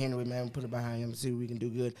with Derrick Henry, man. Put it behind him, see what we can do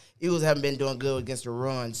good. Eagles haven't been doing good against the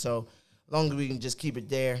run, so as long as we can just keep it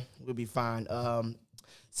there, we'll be fine.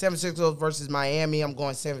 San Francisco versus Miami. I'm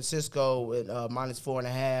going San Francisco with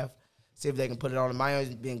 -4.5. See if they can put it on.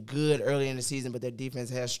 Miami's been good early in the season, but their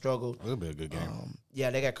defense has struggled. It'll be a good game.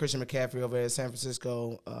 Yeah, they got Christian McCaffrey over there at San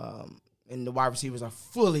Francisco, and the wide receivers are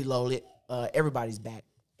fully loaded. Everybody's back.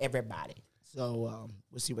 Everybody. So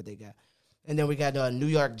we'll see what they got. And then we got the New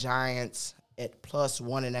York Giants at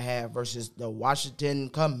 +1.5 versus the Washington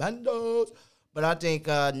Commanders. But I think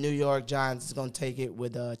New York Giants is going to take it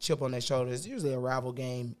with a chip on their shoulder. It's usually a rival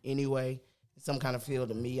game anyway. It's some kind of feel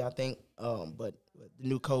to me, I think. But the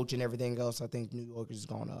new coach and everything else, I think New York is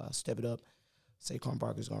going to step it up. Saquon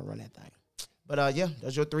Barkley's going to run that thing. But, yeah,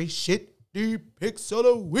 that's your 3 shitty picks of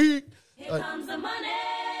the week. Here comes the money.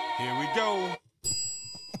 Here we go.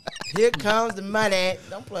 Here comes the money.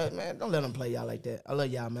 Don't play, man. Don't let them play y'all like that. I love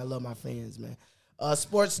y'all, man. I love my fans, man.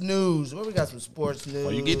 Sports news. Well, we got some sports news.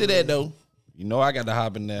 When you get to that, though, you know I got to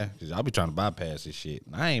hop in there because I'll be trying to bypass this shit.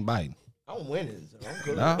 I ain't biting. I'm winning. So I'm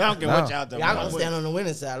good. No, I don't care no. what y'all talking Y'all about. gonna stand on the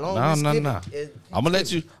winning side. Long No, as we no, skip no. it, I'm gonna let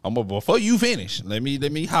you. Before you finish. Let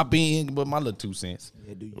me hop in with my little 2 cents.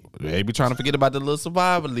 Yeah, do you? They be trying to forget about the little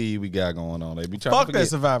survivor league we got going on. They be trying Fuck to that forget.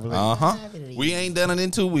 Survivor League. We ain't done it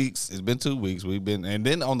in 2 weeks. It's been 2 weeks. We've been, and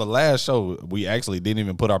then on the last show, we actually didn't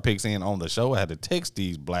even put our picks in on the show. I had to text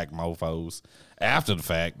these black mofos after the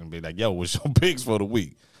fact and be like, "Yo, what's your picks for the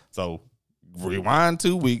week?" So rewind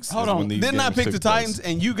 2 weeks. Hold is on. when these Didn't I games pick took the place. Titans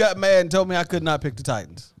and you got mad and told me I could not pick the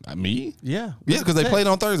Titans? Me? Yeah. Yeah, because they played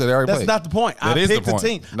on Thursday. They already That's played. not the point. That I is picked the the point.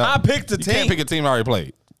 team. No, I picked the you team. can't pick a team that already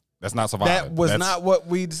played. That's not surviving. That was That's- not what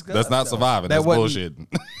we discussed. That's not though. surviving. That That's wasn't-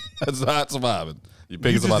 bullshit. That's not surviving. You You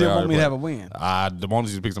pick just somebody didn't want already me to played. have a win. I wanted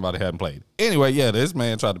you to pick somebody who hadn't played. Anyway, yeah, this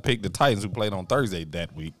man tried to pick the Titans who played on Thursday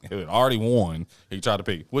that week. He had already won. He tried to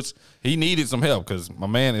pick, which he needed some help because my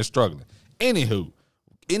man is struggling. Anywho,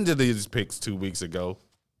 into these picks 2 weeks ago,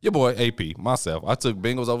 your boy AP, myself, I took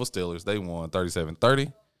Bengals over Steelers. They won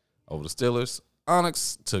 37-30 over the Steelers.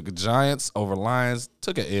 Onyx took Giants over Lions,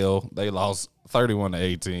 took an L. They lost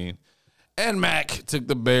 31-18. And Mac took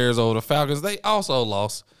the Bears over the Falcons. They also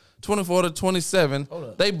lost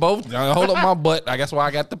 24-27. They both hold up my butt. I guess why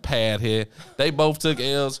I got the pad here. They both took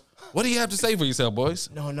L's. What do you have to say for yourself, boys?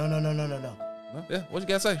 No. Yeah, what you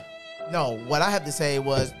got to say? No, what I have to say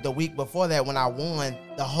was the week before that when I won,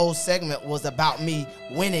 the whole segment was about me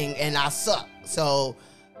winning and I suck. So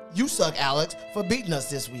you suck, Alex, for beating us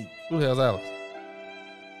this week. Who the hell's Alex?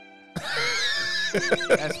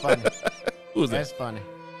 That's funny. Who's that? That's funny.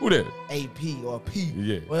 Who that? AP or P,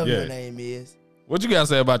 Yeah, whatever yeah. your name is. What you got to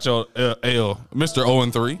say about your L, Mr.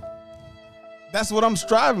 0-3? That's what I'm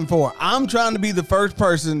striving for. I'm trying to be the first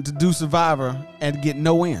person to do Survivor and get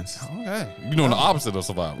no wins. Okay. You're doing the opposite of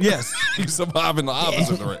Survivor. Yes. You're surviving the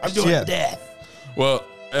opposite I'm direction. doing Yeah. death. Well,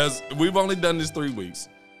 as we've only done this 3 weeks,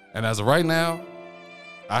 and as of right now,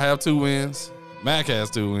 I have 2 wins, Mac has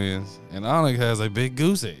 2 wins, and Onyx has a big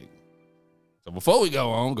goose egg. So before we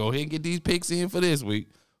go on, go ahead and get these picks in for this week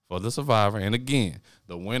for the Survivor. And again,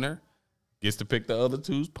 the winner gets to pick the other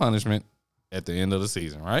two's punishment at the end of the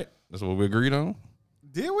season, right? That's what we agreed on?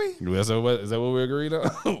 Did we? Is that what we agreed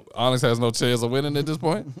on? Onyx has no chance of winning at this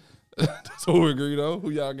point. That's what we agreed on. Who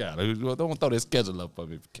y'all got? Don't throw that schedule up for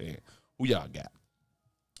me if you can. Who y'all got?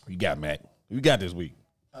 Who you got, Mac? Who you got this week?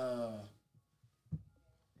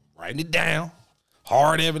 Writing it down.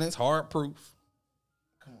 Hard evidence, hard proof.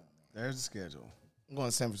 There's the schedule. I'm going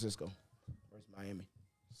to San Francisco versus Miami.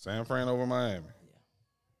 San Fran over Miami.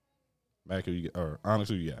 Mac, who you got? Or Onyx,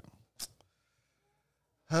 who you got?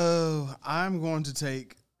 Oh, I'm going to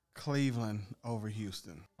take Cleveland over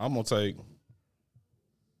Houston. I'm going to take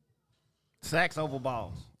Sacks over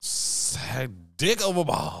balls. dick over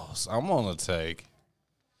balls. I'm going to take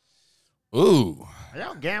Ooh, Are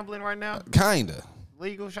y'all gambling right now? kinda.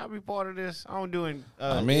 Legal? Should I be part of this? I don't doing.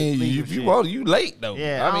 I mean, illegal you shit. want you late though.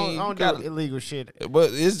 Yeah, I mean, I you don't do gotta, illegal shit. but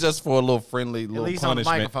it's just for a little friendly At little least on the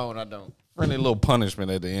punishment. microphone, I don't. Friendly little punishment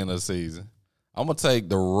at the end of the season. I'm gonna take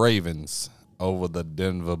the Ravens over the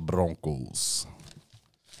Denver Broncos.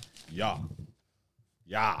 Yeah.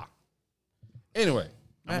 Anyway,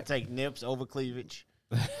 I'm gonna take nips over cleavage.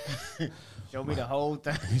 Show me the whole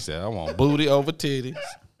thing. he said I want booty over titties.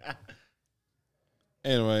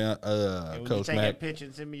 Anyway, And when you Coach take Mac, that picture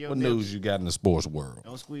and send me your what nips, news you got in the sports world?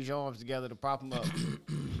 don't squeeze your arms together to prop them up.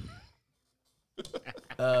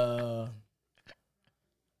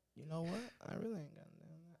 You know what? I really ain't got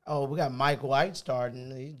nothing. Oh, we got Mike White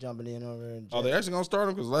starting. He's jumping in over there. Oh, they actually gonna start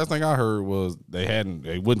him? Because the last thing I heard was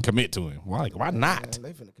they wouldn't commit to him. Why not?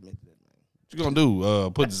 They finna commit to that, What you gonna do?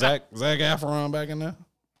 Put Zach Efron back in there?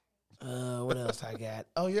 man. What else I got?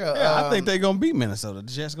 Oh, yeah. Yeah, I think they're gonna beat Minnesota.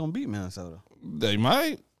 The Jets gonna beat Minnesota. They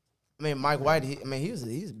might. I mean, Mike White, he's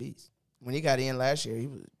a beast. When he got in last year, he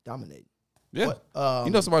was dominating. Yeah. What,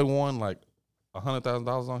 you know somebody won like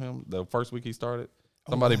 $100,000 on him the first week he started.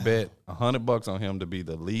 Somebody bet $100 on him to be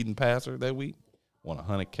the leading passer that week. Won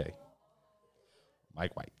 $100K.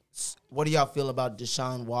 Mike White. What do y'all feel about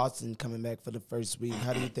Deshaun Watson coming back for the first week?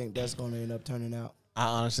 How do you think that's going to end up turning out? I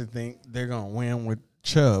honestly think they're gonna win with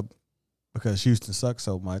Chubb because Houston sucks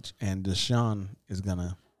so much, and Deshaun is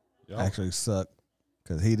gonna actually suck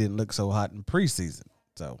because he didn't look so hot in preseason.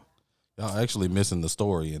 So Y'all actually missing the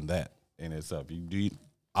story in that in itself.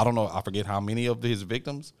 I don't know. I forget how many of his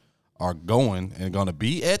victims are going and going to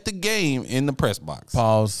be at the game in the press box.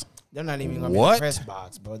 pause. They're not even going to be in What? the press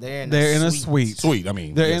box, bro. They're in a suite. suite. Sweet. I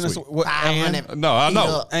mean, They're yeah, in a sweet. suite. 500 No, I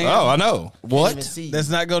know. feet Oh, up. I know. Can't even What? see you. That's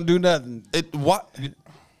not gonna do nothing. What?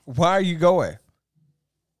 Why are you going?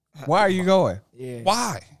 Why are you going? Yeah.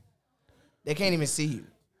 Why? They can't even see you.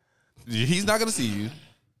 He's not going to see you.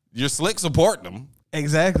 You're slick supporting him.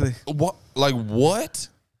 Exactly. What? Like what?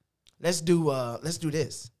 Let's do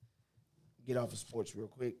this. Get off of sports real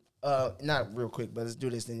quick. Not real quick, but let's do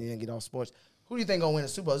this and then get off sports. Who do you think gonna win the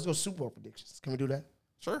Super Bowl? Let's go Super Bowl predictions. Can we do that?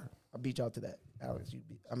 Sure. I'll beat y'all to that. Alex,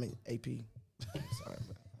 AP. Sorry,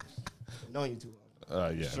 bro. Knowing you too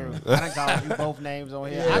long. Yeah. True. I done called you both names on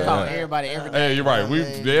here. I call everybody every day. Hey, you're right.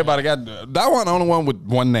 Everybody got that one. The only one with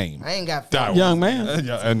one name. I ain't got That fun. one. Young man.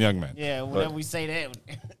 And young man. Yeah, whenever we say that.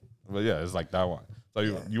 But yeah, it's like that one. So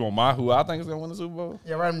you want my who I think is gonna win the Super Bowl?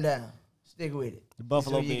 Yeah, write them down. Stick with it. The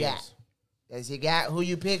Buffalo That's who you Bills. got. That's you got. Who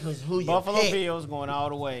you pick? Who you Buffalo pick. Bills going all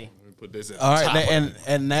the way. Let me put this in. All right,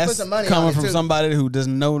 and that's some money on coming it, from too. somebody who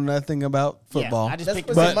doesn't know nothing about football. Yeah, I just Let's picked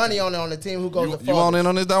put the some money on the team who goes the farthest. You want in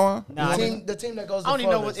on this, that one? Nah, The team that goes the I don't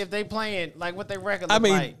even know farthest. if they playing like what they record I look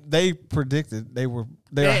mean, like. they predicted they were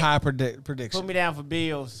Yeah. high Put prediction. me down for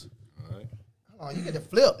Bills. Oh, you get the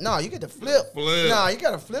flip. No, you get the flip. Flip. No, you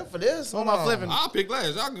got to flip for this. What am I flipping? I'll pick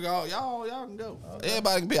last. Y'all can go. Y'all can go.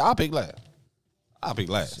 Everybody can pick. I'll pick last. I'll pick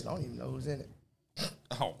last. I don't even know who's in it.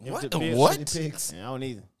 Oh, If what? the Bills- What? Picks. Yeah, I don't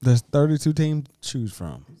either. There's 32 teams to choose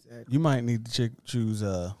from. You might need to choose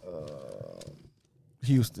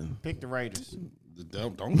Houston. Pick the Raiders.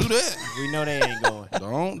 Don't do that. We know they ain't going.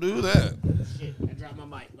 Don't do that. Shit, I dropped my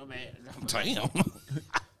mic. My bad. Damn.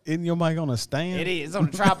 Isn't your mic on a stand? It is. It's on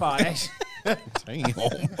the tripod, actually. Damn.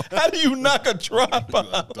 How do you knock a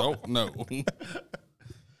tripod? Don't know. Look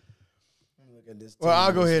at this. Well,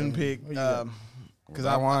 I'll go ahead and pick. Because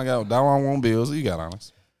that one won't Bills. You got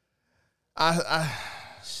honest.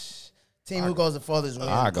 Team who goes the farthest wins.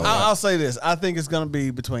 I go. I'll say this. I think it's going to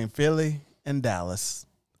be between Philly and Dallas.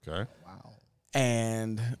 Okay.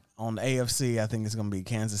 And on the AFC, I think it's going to be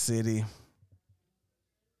Kansas City.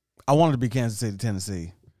 I wanted to be Kansas City,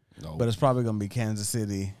 Tennessee. No, But it's probably going to be Kansas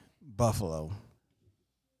City, Buffalo.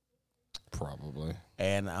 probably.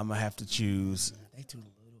 And I'm going to have to choose They too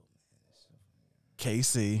little.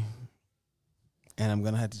 KC. And I'm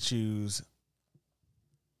going to have to choose,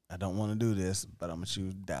 I don't want to do this, but I'm going to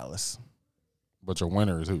choose Dallas. But your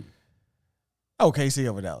winner is who? Oh, KC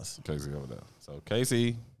over Dallas. KC over there. So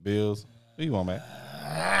KC, Bills. Who you want, man?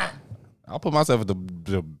 I'll put myself at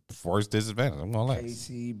the first disadvantage. I'm gonna last.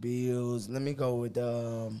 KC, Bills. Let me go with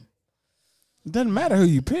It doesn't matter who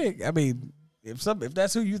you pick. I mean, if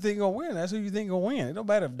that's who you think gonna win, that's who you think gonna win. It don't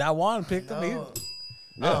matter if Dawan picked them. no.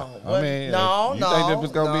 Yeah. what? I mean, No, if you think no, that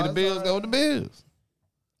it's gonna be the no, Bills, it's go with the Bills.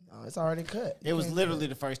 No, it's already cut. It was literally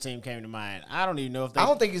the first team came to mind. I don't even know if they. I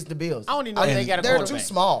don't think it's the Bills. I don't even know if they got a They're quarterback. too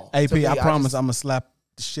small. AP, to me. I promise just- I'm gonna slap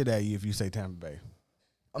the shit out of you if you say Tampa Bay.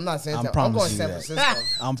 I'm not saying I'm that. I'm going promising San you that.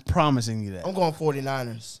 Francisco. I'm promising you that. I'm going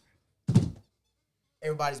 49ers.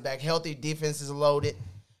 Everybody's back healthy. Defense is loaded.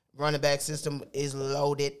 Running back system is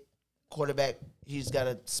loaded. quarterback, he's got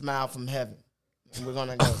a smile from heaven. And we're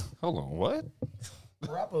gonna go. Hold on, what?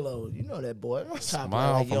 Garoppolo, you know that boy. Don't try to play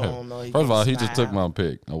Smile like you from don't him. know. First of all, he just took smile. my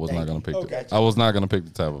pick. I was not gonna pick Okay. it. I was not gonna pick the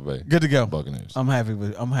Tampa Bay. Good to go. Buccaneers. I'm happy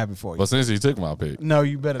for you. But since he took my pick, No,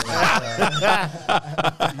 you better not.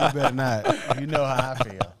 You better not. You know how I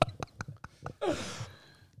feel.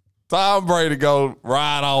 Tom Brady go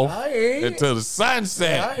right off I hear you. into the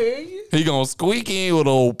sunset. I hear you. He gonna squeak in with an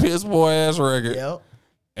old piss boy ass record. Yep.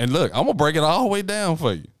 And look, I'm gonna break it all the way down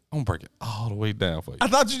for you. I'm gonna break it all the way down for you. I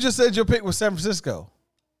thought you just said your pick was San Francisco.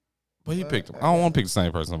 But he picked him. I don't want to pick the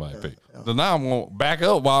same person somebody picked. So now I'm gonna back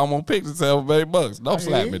up while I'm gonna pick the Tampa Bay Bucks. Don't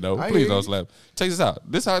slap me though. I Please hear don't you. slap. Check this out.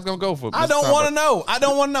 This how it's gonna go for. I Mr. don't Tom want to Brady. know. I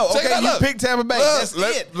don't want to know. Check Okay, it out, you look. picked Tampa Bay. Look, That's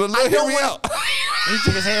it. look, I hear don't me wanna- out. He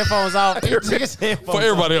took his headphones off. He took his headphones For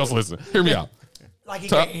everybody else listening, hear me out. Like he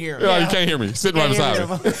Tom- can't hear. Yeah, you can't hear me. Sitting right Can't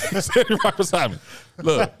beside hear me. Sitting right beside me.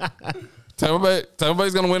 Look, Tampa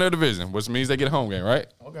Bay's gonna win their division, which means they get a home game, right?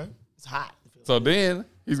 Okay. It's hot. So then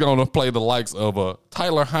he's gonna play the likes of a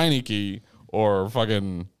Tyler Heineke or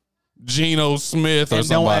fucking Geno Smith or And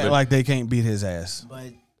don't somebody act like they can't beat his ass. But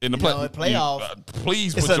in the you know, in playoffs,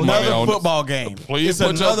 please It's put your money another on football it. game. Please It's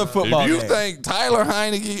put another your, football If you game. think Tyler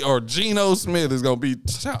Heineke or Geno Smith is gonna beat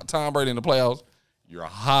Tom Brady in the playoffs, you're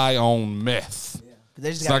high on meth. they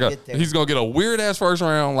just It's not gotta gonna- get there. he's gonna get a weird ass first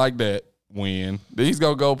round like that. Win. Then he's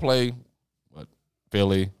gonna go play what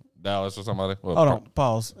Philly, Dallas, or somebody. Well, Hold on,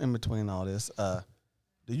 pause in between all this.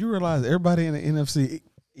 Do you realize everybody in the NFC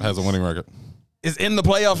has a winning record is in the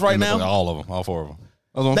playoffs right now? All of them, all four of them.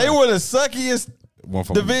 That's what I'm They saying. were the suckiest. One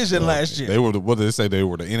from division last year. They were what did they say? They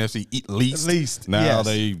were the NFC least. Least, Now yes.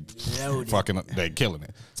 they fucking they killing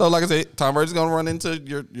it. So like I said, Tom Brady's gonna run into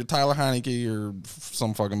your Tyler Heineke or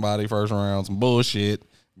some fucking body first round, some bullshit.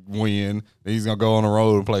 Win. Then he's gonna go on the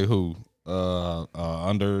road and play who?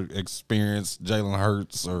 Under experienced Jalen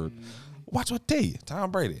Hurts or watch what I tell you.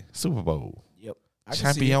 Tom Brady, Super Bowl Yep. I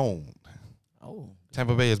can see it. champion. Oh,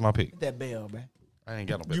 Tampa Bay is my pick. get that bell, man. I ain't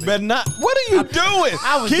got no bet. You better not. What are you doing?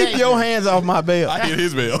 I was Keep daydreaming. your hands off my belt. I get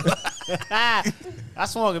his bill. I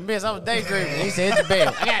swung and missed. I was daydreaming. He said, hit the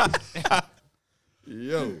bell. I got it.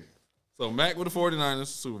 Yo. So Mac with the 49ers,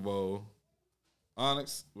 Super Bowl.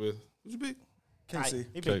 Onyx with who'd you pick? KC.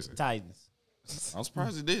 He Casey. picked Titans. I'm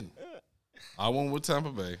surprised he didn't. I went with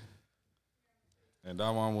Tampa Bay. And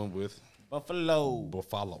Damon went with Buffalo.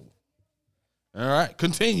 Buffalo. All right.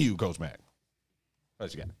 Continue, Coach Mac.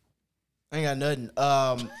 What you got? I ain't got nothing.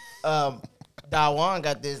 Dawan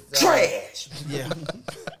got this trash. Yeah.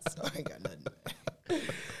 So I ain't got nothing.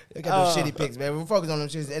 I got them shitty picks, man. We're focused on them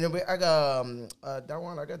shits. And then I got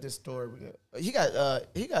Dawan. I got this story. He got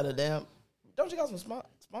a damn. Don't you got some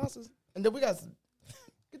sponsors? And then we got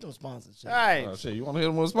get them sponsors. Shit. All right. Oh, shit. You want to hit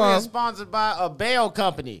him with a We're sponsor? sponsored by a bail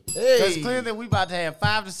company. Hey. Because clearly we about to have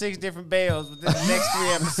 5 to 6 different bails within the next 3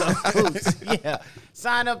 episodes. Yeah.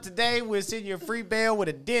 Sign up today. We'll send you a free bail with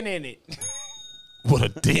a dent in it. With a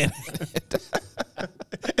dent.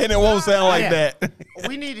 And it won't sound like Yeah. that.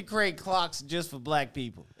 We need to create clocks just for black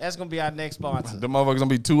people. That's going to be our next sponsor. Them motherfuckers gonna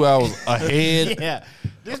be 2 hours ahead. Yeah.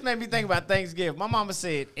 This made me think about Thanksgiving. My mama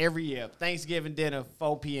said every year, Thanksgiving dinner,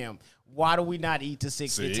 4 p.m. Why do we not eat to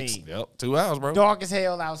 6:15? Yep. 2 hours, bro. Dark as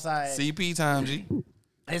hell outside. CP time, G.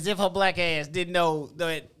 As if her black ass didn't know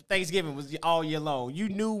that Thanksgiving was all year long. You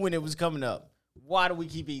knew when it was coming up. Why do we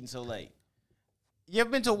keep eating so late? You ever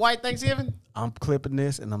been to a white Thanksgiving? I'm clipping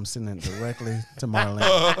this and I'm sending it directly to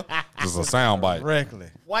Marlene. Just a sound bite. Directly.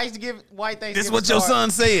 White Thanksgiving. This is what your son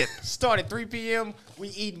said. Start at 3 p.m. We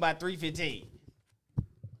eating by 3:15.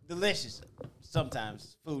 Delicious.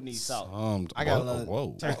 Sometimes food needs salt. I got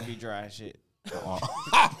whoa. Turkey be dry as shit.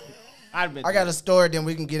 I've been. I got a story. Then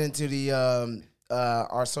we can get into the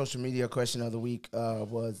our social media question of the week.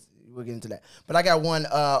 We'll get into that. But I got one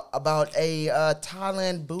about a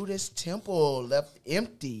Thailand Buddhist temple left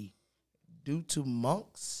empty due to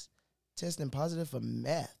monks testing positive for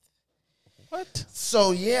meth. What?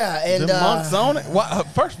 So yeah, and The monks on it? Why,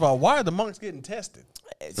 first of all, why are the monks getting tested?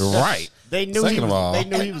 Right. They knew Second he of was. all- They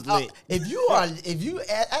knew he was lit. if you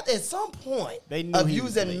at some point They knew of he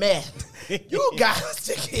was using lit. meth, you got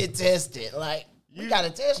to get tested. Like you got to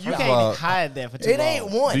test. You y'all. can't hide that for too It long.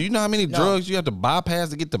 ain't one. Do you know how many No. drugs you have to bypass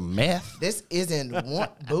to get the meth? This isn't one.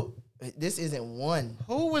 This isn't one.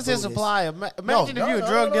 Who was his Buddhist. supplier? Imagine if you a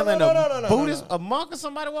drug dealer and a Buddhist, a monk, or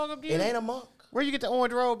somebody walk up to you. It ain't a monk. Where you get the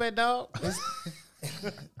orange robe at, dog?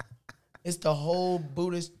 It's the whole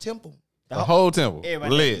Buddhist temple. The whole temple.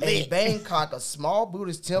 Everybody Lit. In Bangkok, a small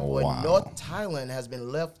Buddhist temple Wow. in North Thailand has been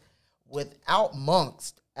left without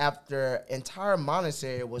monks after entire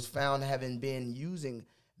monastery was found having been using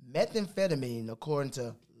methamphetamine, according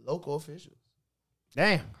to local officials.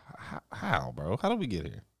 Damn. How, bro? How did we get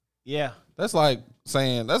here? Yeah. That's like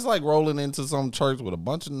rolling into some church with a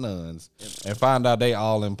bunch of nuns and find out they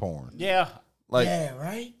all in porn. Yeah. Like, Yeah,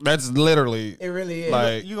 right? that's literally It really is.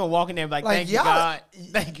 like, You gonna walk in there and be like, Like, thank you, y'all- God.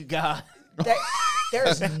 Thank you, God. That-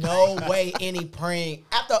 there's no way any praying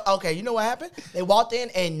after. Okay, you know what happened? They walked in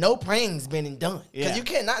and no praying's been done because Yeah. you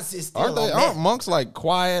cannot sit still. aren't on monks like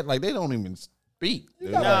quiet? Like they don't even speak.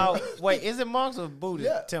 They're like- No, wait, is it monks or Buddhist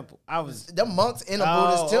Yeah. temple? I was. The monks in a Oh,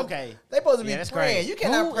 Buddhist temple, okay. they supposed to be Yeah, that's praying. crazy. You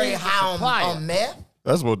cannot Who pray is the how supplier? on meth.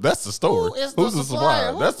 that's the story. Who is Who's the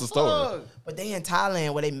supplier? Who's That's the story. plug? But they in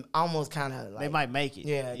Thailand where they almost kind of like They might make it.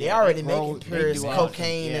 Yeah, they already grow- making they purest do all the-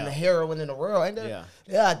 cocaine yeah. and the heroin in the world. Ain't they? Yeah.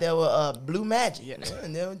 They out there with blue magic. Yeah.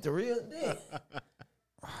 And they're the real thing.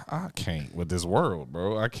 I can't with this world,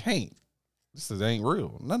 bro. I can't. Ain't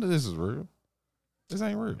real. None of this is real. This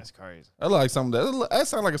ain't real. That's crazy. I like something that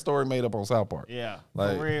sounds like a story made up on South Park. Yeah,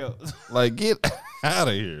 Like- for real. Like, get out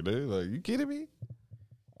of here, dude. Like, you kidding me?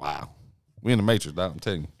 Wow. We in the Matrix, dog. I'm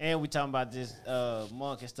telling you. And we talking about this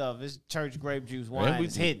monk and stuff. This church grape juice Man, wine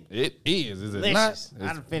is hidden. It is it Delicious. not?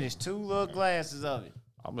 I done finished 2 little glasses of it.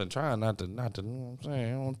 I've been trying not to, you know what I'm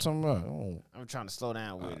saying? I'm talking about. I'm trying to slow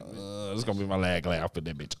down with it. This is going to be my last glass. I'll put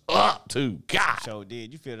that bitch up, too. God. Show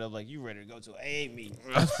did. You feel it up like you ready to go to an AA meeting.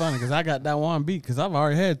 That's funny because I got that one beat because I've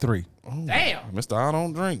already had 3. Damn. Mr. I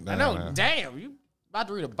don't drink. I know. Damn. You about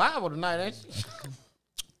to read a Bible tonight, ain't you?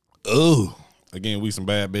 Oh. Again, we some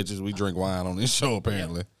bad bitches. We drink wine on this show,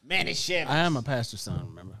 apparently. Man, it's shit. I am a pastor's son,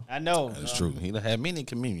 remember? I know. That's true. He done had many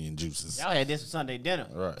communion juices. Y'all had this for Sunday dinner.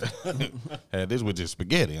 Right. Had this with just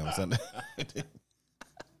spaghetti on Sunday.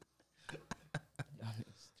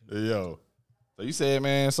 Yo. So you said,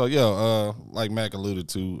 man, like Mac alluded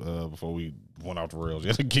to before we went off the rails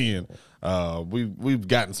yet again, we've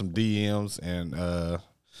gotten some DMs and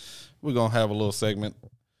we're gonna have a little segment.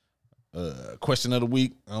 Question of the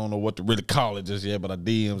week. I don't know what to really call it just yet, but our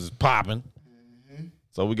DMs is popping.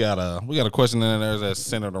 So we got a question in there that's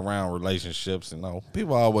centered around relationships. You know,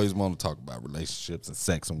 people always want to talk about relationships and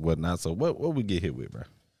sex and whatnot. So what we get hit with, bro?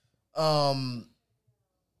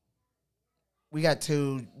 We got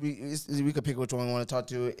 2. We could pick which one we want to talk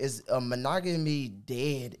to. Is monogamy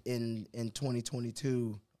dead in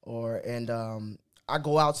 2022, I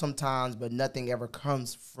go out sometimes, but nothing ever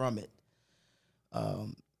comes from it.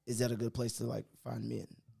 Is that a good place to like find men?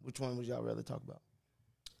 Which one would y'all rather talk about?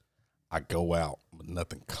 I go out, but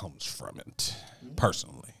nothing comes from it.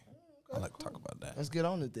 Personally, I like to talk about that. Let's get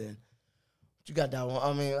on it then. What you got, Dawan?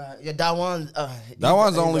 I mean, yeah, Dawan.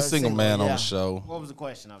 Dawan's the only single man on yeah. the show. What was the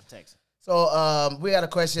question? I was texting. So we had a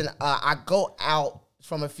question. I go out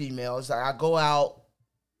from a female. It's like I go out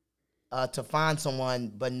to find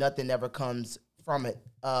someone, but nothing ever comes from it.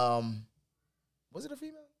 Was it a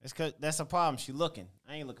female? It's cause that's a problem. She looking.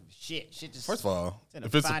 I ain't looking for shit. Shit just First of all, it's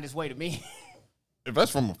if it's find its way to me. if that's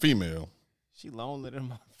from a female, She lonely than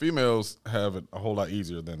my. females have it a whole lot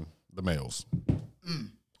easier than the males.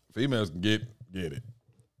 Females can get it.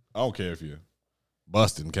 I don't care if you're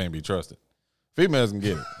busted and can't be trusted. Females can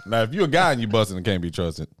get it. Now, if you're a guy and you busted and can't be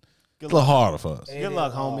trusted, it's a little harder for us. Good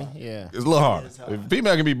luck, homie. Yeah. It's a little harder. If a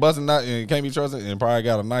female can be busting out and can't be trusted and probably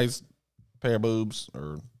got a nice pair of boobs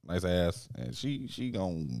or nice ass, and she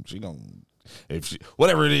gon' if she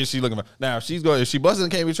whatever it is she looking for. Now if she busting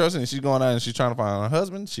and can't be trusted and she's going out and she's trying to find her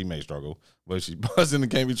husband, she may struggle. But if she busting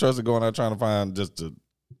and can't be trusted going out trying to find just to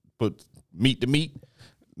put meat to meat,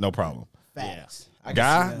 no problem. Facts. I can see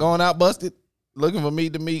Guy that. going out busted looking for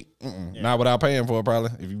meat to meat, not without paying for it probably.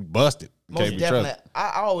 If you busted, Most can't be definitely. trusted.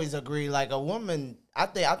 I always agree. Like a woman, I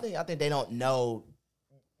think they don't know.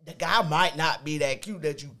 The guy might not be that cute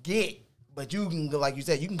that you get, but you can go, like you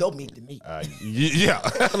said, you can go meet the meat. Yeah,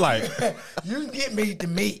 like You can get meat to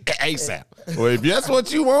meat. ASAP. Well, if that's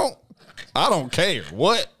what you want, I don't care.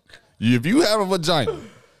 What? If you have a vagina,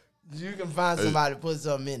 You can find somebody to put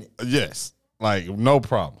something in it. yes. Like, no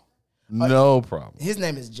problem. No problem. His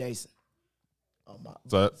name is Jason. Oh my.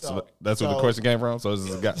 So that's where the question came from? So this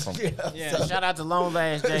has got some. Yeah. Shout out to Long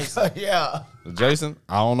Last Jason. Yeah. Jason,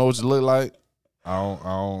 I don't know what you look like.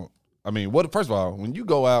 I mean, first of all, when you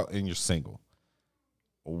go out and you're single,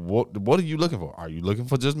 what are you looking for? Are you looking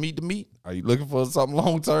for just meat to meat? Are you looking for something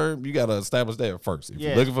long term? You gotta establish that first. If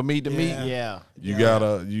you're looking for meat to meat, Yeah.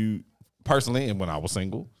 you personally, and when I was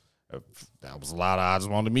single, that was a lot of I just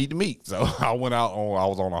wanted to meet the meat. So I went out I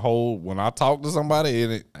was on a whole when I talked to somebody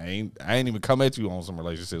and I ain't even come at you on some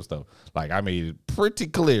relationship stuff. Like I made it pretty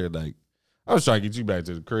clear, like I was trying to get you back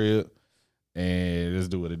to the crib and let's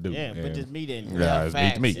do what it do. Yeah, and but just meat in. Yeah, it's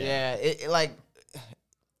meat to meat. Yeah. It like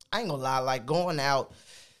I ain't gonna lie. Like going out,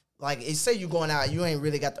 like, say you going out, you ain't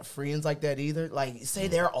really got the friends like that either. Like, say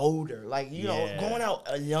they're older. Like, you know, going out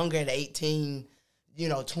younger at 18,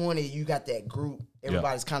 20, you got that group.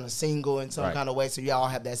 Everybody's kind of single in some kind of way, so y'all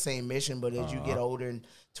have that same mission. But as you get older, and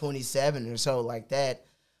 27 or so like that,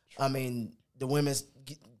 I mean, the women's,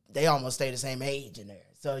 they almost stay the same age in there.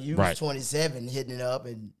 So you was 27 hitting it up,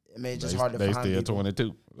 and I mean, it's just hard to find They still people.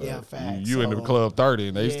 22. Yeah, facts. You in the club 30,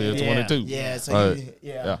 and they still 22. Yeah, so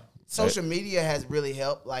yeah. Social media has really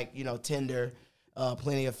helped, like, Tinder,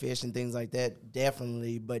 Plenty of Fish and things like that,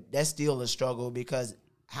 definitely. But that's still a struggle because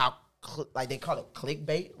like they call it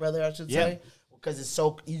clickbait, rather, I should say, because it's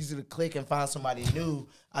so easy to click and find somebody new.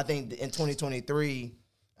 I think in 2023,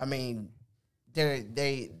 I mean,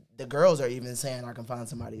 the girls are even saying I can find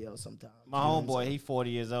somebody else sometimes. My homeboy, he 40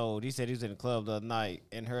 years old. He said he was in the club the other night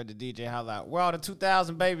and heard the DJ holler out, "Where all the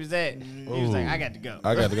 2,000 babies at?" He was like, "I got to go."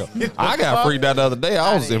 I got to go. I got freaked out the other day.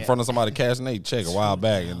 I was in front of somebody cashing their check a while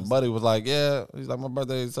back, and buddy was like, "Yeah," he's like, "My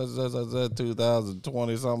birthday is such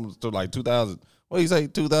 2020 something to like 2000." What do you say,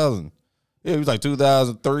 2000? Yeah, he was like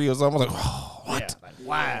 2003 or something. I was like, "Oh, what?" Yeah, like,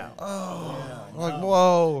 wow. Like,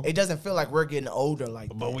 whoa. It doesn't feel like we're getting older like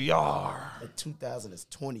that. But we are. But 2000 is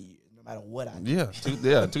 20 years, no matter what I do.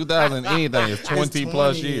 Yeah, 2000 anything is 20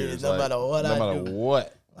 plus 20 years. no matter what I No matter do.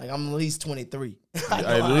 what. Like, I'm at least 23.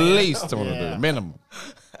 At least 23, minimum.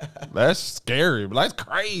 That's scary, but that's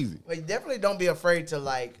crazy. But you definitely don't be afraid to,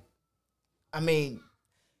 like, I mean,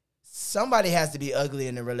 somebody has to be ugly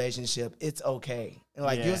in a relationship. It's okay. And,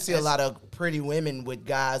 like, you'll see a lot of pretty women with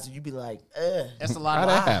guys, and you be like, ugh. That's a lot How'd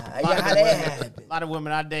of that happen? How that happen? A lot of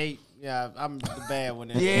women I date, I'm the bad one.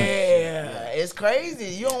 Yeah, it's crazy.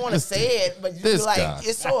 You don't want to say it, but you be This like, guy.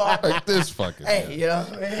 it's so hard. Like this fucking Hey, guy. you know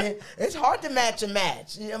what I mean? It's hard to match a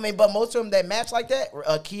match. You know what I mean? But most of them that match like that,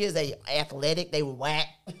 kids, they athletic, they whack.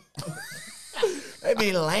 They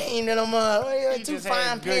be lame in them. He Too just had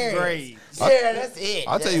fine good parents. grades. Yeah, that's it.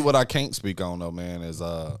 I'll tell you what I can't speak on though, man, is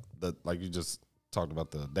like you just talked about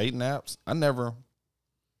the dating apps. I've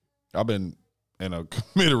been in a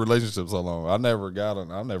committed relationship so long. I never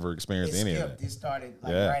experienced any of that. It started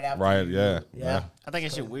like Yeah, right after. right, you- yeah. Yeah. I think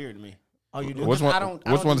that shit weird to me. Oh, you do? Which one? I don't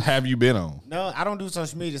Which ones do- have you been on? No, I don't do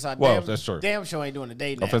social media, so Well, that's true. damn sure ain't doing the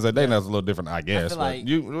dating I app. feel like dating apps a little different, I guess. feel But like-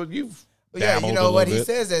 you've Well, yeah, you dabbled know a what little he bit.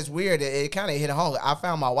 says that's weird. It kind of hit home. I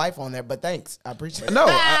found my wife on there, but thanks. I appreciate it. No,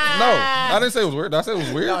 I didn't say it was weird. I said it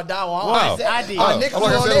was weird. No, dog. Wow. I did. Oh, Oh, niggas I'm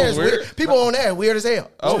like, I on said it there was is weird. weird. People on there weird as hell.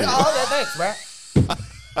 Oh. that thanks, bro.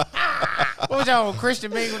 What was y'all on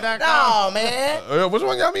ChristianMingle.com? No, man. Which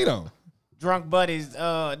one y'all meet on? Drunk buddies. She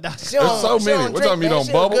There's don't- so she many. don't What y'all drink, meet man. on She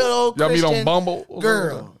a good Bumble? old Y'all meet on Christian Bumble?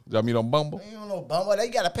 girl. Y'all meet on Bumble? You don't know Bumble. They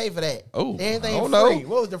got to pay for that. Oh, Anything I don't free. know.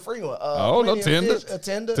 What was the free one? Oh, no, Plenty of Tinder. Fish,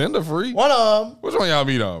 Tinder. Tinder free? One of them. Which one y'all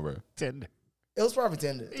meet on, bro? Tinder. It was probably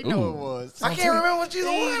Tinder. You know Ooh. it was. I can't remember what you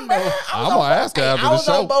the one, bro. I'm gonna ask her after I the was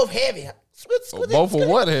show. on both heavy. Both for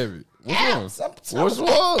what heavy? Which Yeah, one? some- Which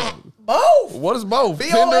one? Both. What is both? BOF.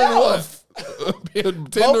 Tinder and what?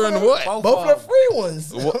 Tinder and what? Both of the free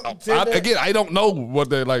ones. Tinder, Again, I don't know what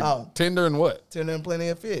they're like. Oh. Tinder and what? Tinder and Plenty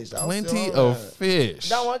of Fish. I'm Plenty still on of that. fish.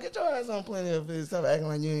 Don't want to get your ass on Plenty of Fish. Stop acting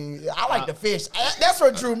like you ain't. I like the fish. That's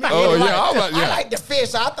what drew me. Oh, in. yeah, I like- yeah. I like the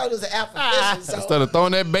fish. I thought it was an app for fishing. So Instead of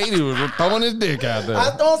throwing that bait, he was throwing his dick out there. I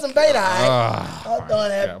was throwing some bait. All right. Ah, I'm throwing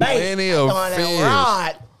that yeah, bait. plenty I'm of throwing fish.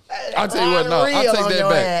 that rod. I'll tell you what, no, I Reel take on that your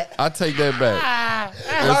back. ass. I take that back.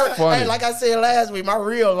 Hey, It's funny. like I said last week, my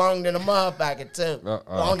reel longer than a motherfucker too.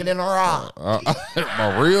 Longer than a rod.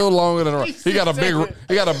 My reel longer than a he got a big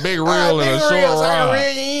reel and a short So I can rod.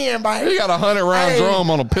 reel you in, baby. He got a 100-round Hey, drum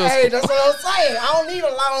on a pistol. Hey, that's what I'm saying. I don't need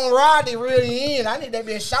a long rod to reel you in. I need that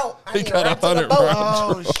bitch short. I He need it got a right to the 100 boat.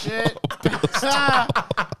 round Oh shit!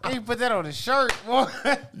 You put that on a shirt, boy.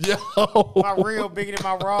 Yo, My reel bigger than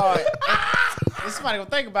my rod. And somebody gonna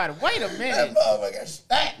think about it. Wait a minute. Motherfucker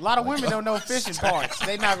stacked. A lot of women don't know fishing parts.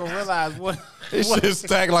 They not gonna realize what this shit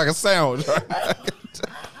stacked like a sandwich.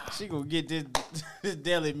 she gonna get this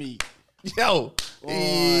deli meat. Yo,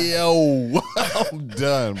 I'm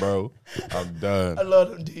done, bro. I'm I done.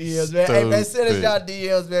 love them DMs, man. Hey, man, send us Stupid. y'all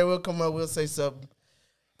DMs, man. We'll come up. We'll say something.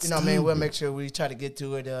 You know what I mean? We'll make sure we try to get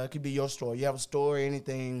to it. It could be your story. You have a story,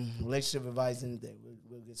 anything, relationship advice, anything.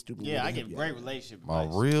 We'll get stupid. Yeah, with I it. give great relationship My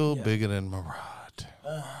advice. reel bigger than my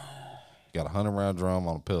rod. Got a 100-round drum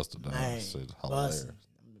on a pistol. Dog. Hey, Shit, busting. hilarious.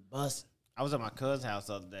 Busting. I was at my cousin's house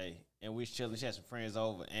the other day, and we was chilling. She had some friends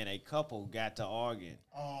over, and a couple got to arguing.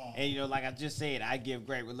 Oh. And, you know, like I just said, I give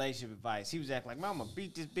great relationship advice. He was acting like, "Mama,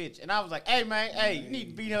 beat this bitch." And I was like, "Hey, man, hey, you need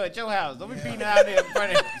to beat her at your house. Don't be beating her out there in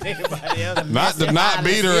front of everybody else." Not to not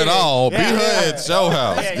beat her at all. Beat her at your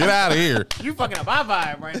house. Yeah, Get out of here. You fucking up my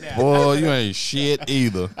vibe right now. Boy, you ain't shit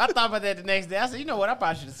either. I thought about that the next day. I said, you know what? I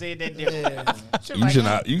probably should have said that different.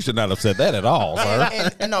 You should not have said that at all,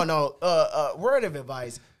 sir. And no. Word of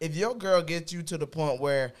advice: if your girl gets you to the point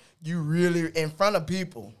where you really in front of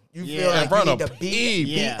people, you Yeah. feel In like front you need of to beat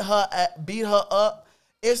people. beat her up.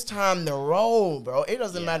 It's time to roll, bro. It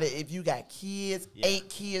doesn't Yeah. matter if you got kids, 8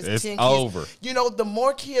 kids, It's 10 kids. over. You know, the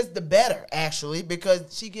more kids, the better, actually, because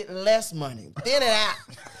she get less money. Thin it out.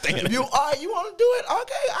 If you want to do it,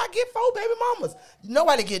 okay, I get 4 baby mamas.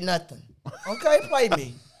 Nobody get nothing. Okay, play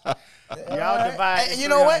me. Y'all divide And you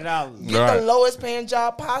know what? $300. Get Right. the lowest paying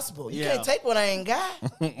job possible. You Yeah. can't take what I ain't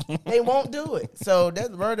got. They won't do it. So that's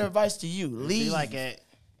word of advice to you. Be Leave. like that.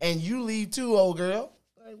 And you leave too, old girl.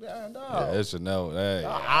 Yeah, No. it should know. Hey.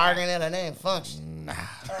 Arguing at an ain't function.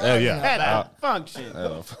 Hell yeah. Had a function.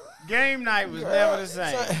 Game night was never the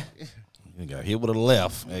same. You got hit with a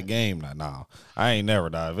left at game night. Nah, I ain't never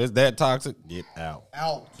died. If it's that toxic, get out.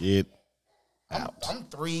 Out. Get out. I'm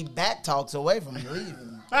 3 back talks away from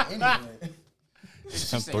leaving. Anyway. I'm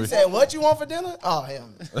You said, what you want for dinner? Oh, hell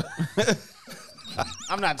no.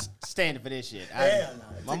 I'm not standing for this shit. Hell no.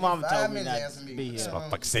 My Take mama 5 told me minutes not to ask to me. be here.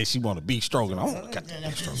 Motherfucker say she want to be stroking. I don't got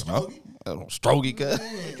that stroking off. I don't stroke cuz.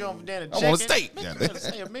 You going for dinner? I want a chicken? steak. Bitch, Yeah. you better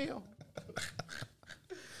say a meal.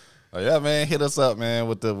 Oh, yeah, man, hit us up, man,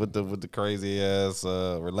 with the crazy ass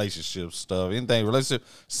relationship stuff. Anything relationship,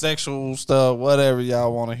 sexual stuff, whatever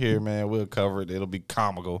y'all want to hear, man, we'll cover it. It'll be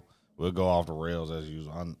comical. We'll go off the rails as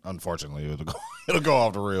usual. Unfortunately, it'll go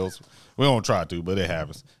off the rails. We don't try to, but it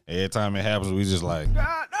happens. Every time it happens, we just like,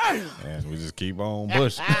 and we just keep on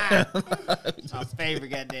pushing. My favorite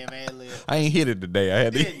goddamn ad lib. I ain't hit it today. I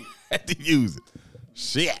had Didn't you? had to use it.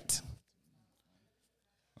 Shit.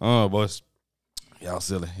 Oh, boys. Y'all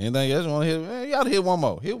silly. Anything else you want to hit? Man, y'all hit one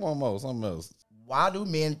more. Hit one more. Something else. Why do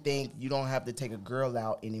men think you don't have to take a girl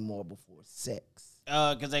out anymore before sex?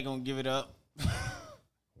 Cause they gonna give it up.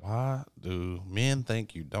 Why do men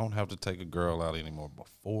think you don't have to take a girl out anymore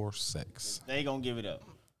before sex? They gonna give it up.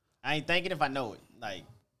 I ain't thinking if I know it. Like,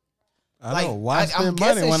 I Like, know. Why I'm spend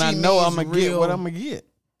money guessing when I she know I'm means going to get what real- I'm going to get?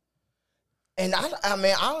 And I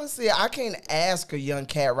mean, honestly, I can't ask a young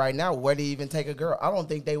cat right now where to even take a girl. I don't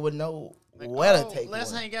think they would know where to take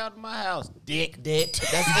let's one. hang out in my house. Dick. Dick.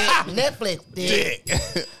 That's it. Netflix.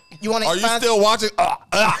 Dick. You want to Are you still watching?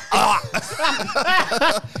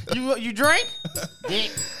 You drink?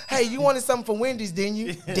 Dick. Hey, you wanted something from Wendy's, didn't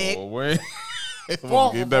you? Dick. Well, where?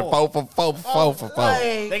 for Get that 4 for 4 for 4 for 4.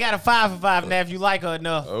 Hey, They got a 5 for 5 now if you like her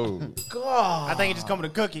enough. Oh, God. I think it just come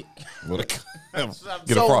with a cookie. get a So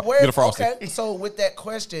get a frosty. Okay, so with that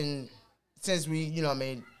question, since we, you know, what I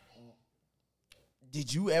mean,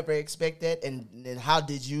 did you ever expect that, and how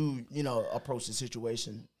did you, you know, approach the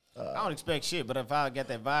situation? I don't expect shit, but if I get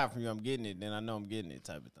that vibe from you, I'm getting it, then I know I'm getting it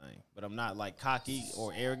type of thing. But I'm not like cocky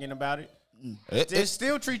or arrogant about it. They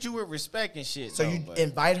still treat you with respect and shit. So though, you but,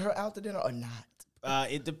 invite her out to dinner or not?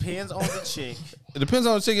 it depends on the chick. It depends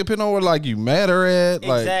on the chick. It depends on where like you met her at.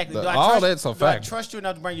 Like, Exactly. Do I all trust- that's a do I fact. trust you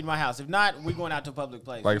enough to bring you to my house? If not, we going out to a public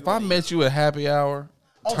place. Like We if I gonna met you at happy hour,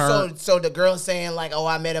 Oh, so the girl saying like, "Oh,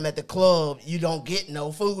 I met him at the club." You don't get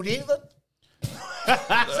no food either.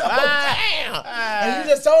 Damn! And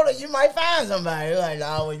you just told her you might find somebody. You're like,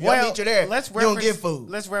 "No, when you meet you there, let's you don't reference- get food."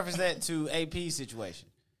 Let's reference that to AP's situation.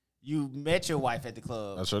 You met your wife at the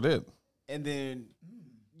club, I sure did. and then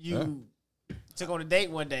you took on a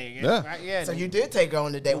date one day. Yeah. Right? Yeah. So you did take her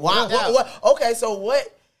on the date. Why? doubt. What? Okay, so what?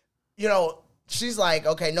 You know, she's like,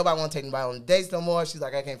 okay, nobody want to take nobody on dates no more. She's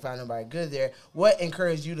like, I can't find nobody good there. What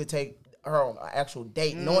encouraged you to take her on an actual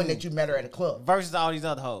date, knowing that you met her at a club? versus all these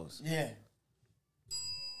other hoes. Yeah.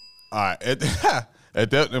 All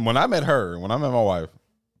right. When I met her, when I met my wife,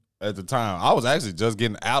 at the time, I was actually just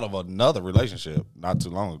getting out of another relationship not too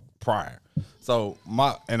long prior. So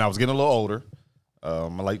I was getting a little older,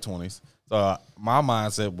 my late 20s. So my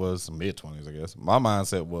mindset was mid 20s, I guess. My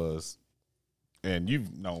mindset was, and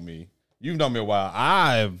you've known me a while.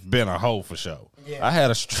 I've been a hoe for sure. Yeah. I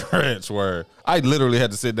had a stretch where I literally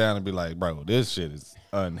had to sit down and be like, bro, this shit is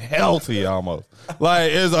unhealthy almost.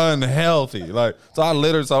 Like, it's unhealthy. Like, so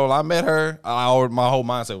when I met her, my whole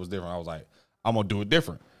mindset was different. I was like, I'm going to do it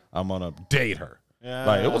different. I'm going to date her. Yeah,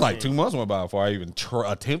 Like, it was like yeah. 2 months went by before I even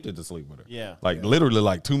attempted to sleep with her. Yeah. Like, literally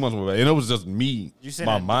like 2 months went by. And it was just me, You sent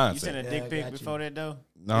my You mindset. sent a Yeah, I dick pic got you. before that though.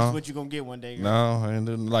 No, what you gonna get one day. Girl. no, I ain't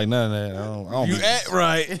doing like none of that. I don't You be- act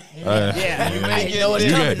right. Yeah, you may know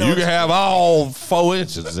you can have all 4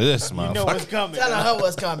 inches of this, You know motherfucker. what's coming. Telling her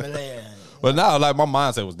what's coming later. But now, like my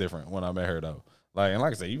mindset was different when I met her though. Like, and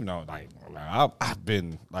like I said, you know, like I've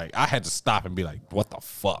been like I had to stop and be like, what the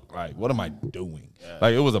fuck? Like, what am I doing?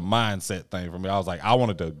 Like, it was a mindset thing for me. I was like, I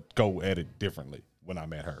wanted to go at it differently when I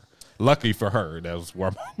met her. Lucky for her, that was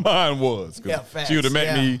where my mind was. 'Cause Yeah, facts. she would have met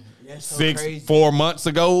Yeah. me Yeah, so crazy. 4 months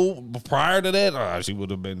ago. Prior to that, she would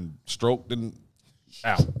have been stroked and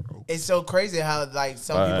out. It's so crazy how like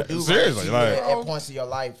some people do seriously, relate to you like- at points in your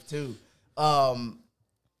life too.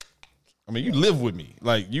 I mean, you live with me.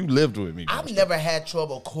 Like, you lived with me. I've never had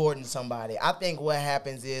trouble courting somebody. I think what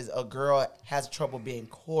happens is a girl has trouble being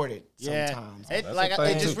courted sometimes. It, That's like a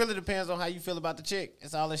thing, it just too. really depends on how you feel about the chick.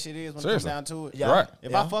 That's all that shit is when Seriously. it comes down to it. Yeah. Right.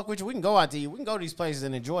 If Yeah. I fuck with you, we can go out to eat. We can go to these places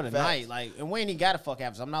and enjoy the Facts. night. Like, and we ain't even got to fuck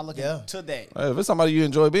after. I'm not looking Yeah. to that. Hey, if it's somebody you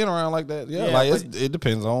enjoy being around like that, yeah, Yeah, like but it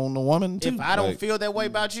depends on the woman too. If I don't Like, feel that way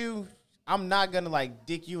about you, I'm not gonna like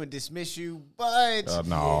dick you and dismiss you. But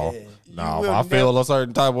no, Yeah. no. You If will I feel a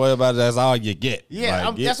certain type of way about it, that's all you get. yeah,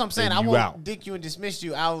 Like, that's what I'm saying. and I you won't out. dick you and dismiss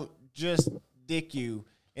you. I'll just dick you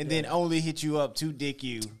and then only hit you up to dick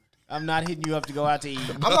you. I'm not hitting you up to go out to eat.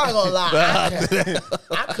 I'm not gonna lie.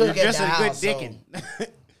 I cook at Just the a good house. So dicking.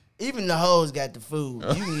 even the hoes got the food.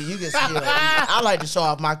 You can still eat. I like to show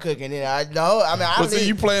off my cooking. I know. I mean, I But see, leave-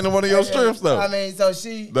 you playing in one of your strips though. I mean, so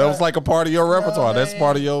she. That was like a part of your repertoire. That's man.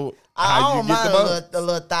 part of your I how you don't get mind the a vote.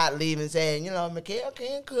 little thought leaving saying, you know, Mikhail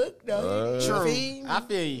can't cook. No, True. feed me. I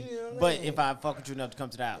feel you. know what I But mean? if I fuck with you enough to come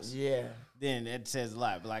to the house, Yeah. then it says a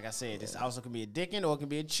lot. But like I said, this also can be a dicking or it can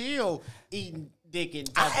be a chill eating dicking.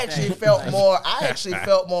 I type of actually thing. felt Like, more. I actually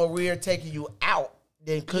felt more weird taking you out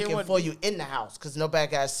than cooking what- for you in the house because nobody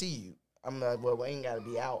got to see you. I'm like, well, we ain't got to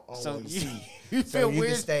be out on So one to you, see. you So feel you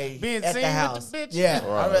weird can stay being at seen the house. with the bitch. Yeah, I'd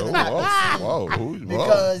rather not be seen. Whoa,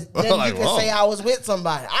 Because then Like, you can whoa. say I was with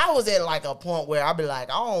somebody. I was at like a point where I'd be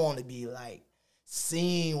like, I don't want to be like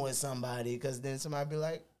seen with somebody because then somebody be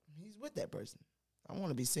like, he's with that person. I want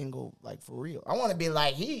to be single, like for real. I want to be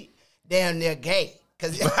like he damn near gay.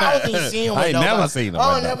 Cause I don't even see him with I ain't nobody. never seen him I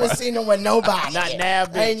with don't never nobody. seen him with nobody. Not now,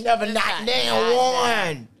 bitch. I ain't never not damn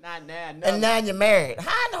one. Not now. No. And now you're married.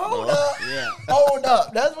 Hold up. Yeah. Hold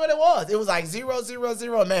up. That's what it was. It was like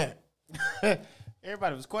 000 man.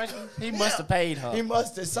 Everybody was questioning. He must have paid her. He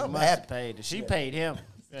must have He something must have happened. paid her. She paid him.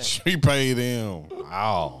 Yeah. She paid him.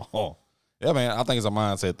 Wow. Yeah, man. I think it's a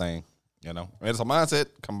mindset thing. You know, it's a mindset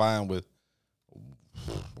combined with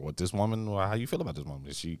what this woman. Or how you feel about this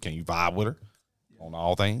woman? Can you vibe with her on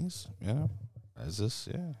all things? You know, that's just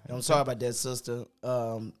I'm sorry about that, sister.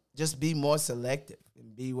 Just be more selective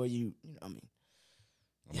and be where you know what I mean.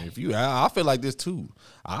 I mean, if you, I feel like this too.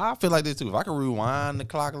 I feel like this too. If I could rewind the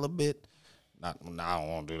clock a little bit, I don't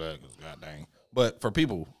want to do that because god dang. But for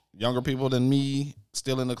people, younger people than me,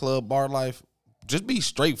 still in the club bar life, just be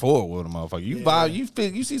straightforward with a motherfucker. You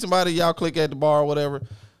vibe, you see somebody y'all click at the bar or whatever.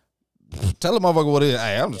 Tell the motherfucker what it is.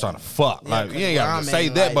 Hey, I'm just trying to fuck. Yeah, like 'cause you ain't where gotta I'm say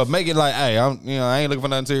in that, life- but make it like, hey, I ain't looking for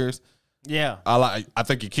nothing serious. Yeah. I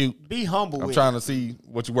think you're cute. Be humble I'm with trying it. to see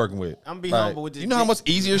what you're working with. I'm be Like, humble with this You know how dick. much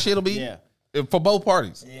easier shit'll be? Yeah. For both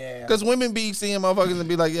parties. Yeah. Because women be seeing motherfuckers and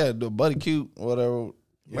be like, yeah, the buddy cute, whatever.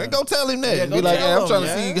 Man, go tell him that. Yeah, be go like, tell hey, I'm him, trying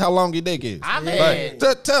man. to see how long your dick is. I've Like,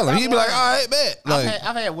 had- tell him. He'd be like, all right, bet. Like,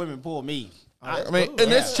 I've had women pull me. I mean,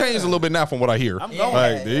 and that's changed a little bit now from what I hear. I'm going.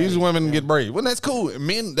 Like, these women get brave. Well, that's cool.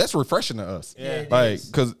 Men, that's refreshing to us. Yeah, it Like, is.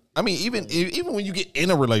 because, I mean, even when you get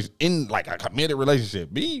in like a committed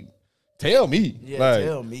relationship, tell me. Yeah, Like,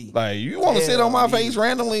 tell me. Like, you want to sit Tell on my me. face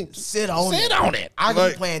randomly? Sit on Sit it. on it. I can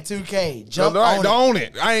Like, be playing 2K. no, Jump no, on it. own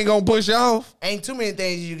it. I ain't gonna push you off. Ain't too many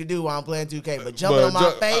things you can do while I'm playing 2K, but jumping on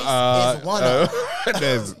my face is one of them.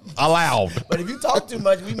 That's allowed. But if you talk too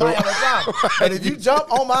much, we might have a problem. But if you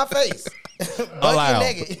jump on my face, butt Allowed. you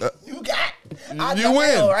naked, you got. I You jump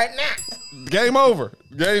win. in right now. Game over.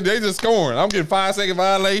 They just scoring. I'm getting 5-second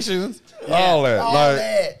violations. All that. All like,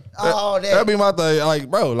 that. All that. That'd be my thing. Like,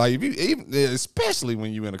 bro, like if you even especially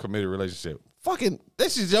when you in a committed relationship, fucking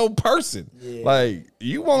this is your person. Yeah. Like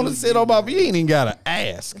you want to sit on my, you ain't even gotta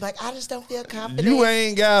ask. Like, I just don't feel confident. You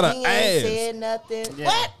ain't gotta He ain't ask, said nothing. Yeah.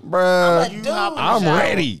 What? bruh. Dude, I'm shower.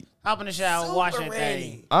 ready. Hop in the shower, Super wash that ready.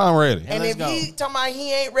 thing. I'm ready. And Let's if go. he talking about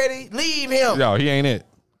he ain't ready, leave him. Yo, he ain't it.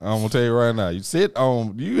 I'm gonna tell you right now. You sit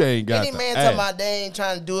on. You ain't got. Any to man ask. talking about they ain't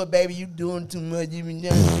trying to do it, baby, you doing too much. You been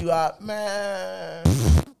doing you out, man.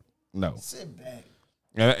 No. Sit back.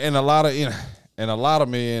 And a lot of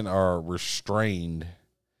men are restrained.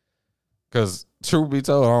 Cause truth be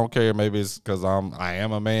told, I don't care. Maybe it's because I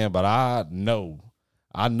am a man, but I know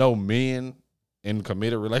men in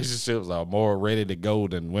committed relationships are more ready to go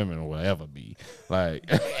than women will ever be. Like,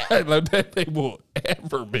 like that they will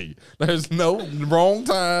ever be. There's no wrong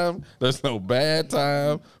time. There's no bad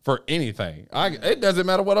time for anything. It doesn't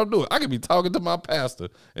matter what I'm doing. I could be talking to my pastor,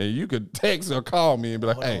 and you could text or call me and be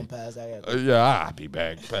like, Hold "Hey, on, Pastor, I gotta- yeah, I'll be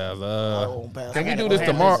back, pastor. Hold on, Pastor. Can I we do gotta this go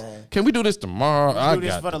tomorrow? handle this. Can we do this tomorrow? I do this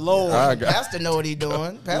got for the Lord. I got. Pastor know what he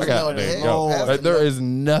doing. I Pastor know got what there the you hell. go. Pastor Like, there know. is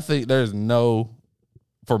nothing. There's no.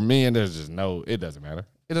 For men, there's just no. It doesn't matter.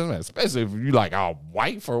 It doesn't matter. Especially if you like all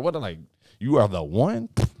white for what? Like you are the one.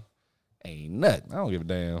 Ain't nothing. I don't give a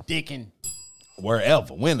damn. Dickin'.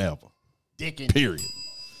 Wherever, whenever. Dickin'. Period.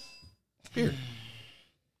 Period.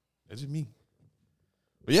 That's just me.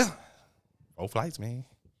 But yeah, 4 flights, man.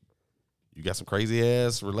 You got some crazy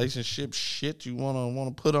ass relationship shit you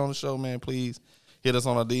wanna put on the show, man? Please hit us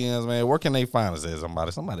on our DMs, man. Where can they find us? At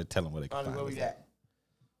somebody tell them where they can Honey, find where us. we at?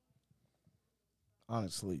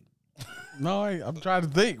 Honestly. No, I'm trying to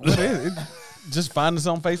think. What is it? Just find us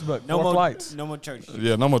on Facebook. No Four more flights. No more church.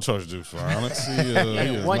 Yeah, no more church juice for Onyx. He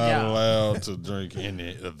is one not job. allowed to drink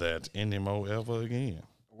any of that anymore ever again.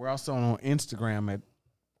 We're also on Instagram at.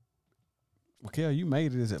 Mikhail, you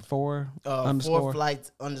made it. Is it 4 underscore? 4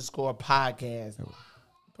 flights underscore podcast.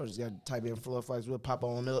 Probably just gotta type in 4 flights. We'll pop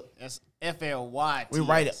on up. That's FLY. We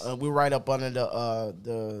right up under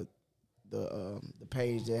the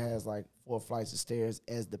page that has like 4 flights of stairs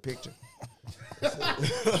as the picture.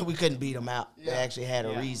 We couldn't beat them out. They actually had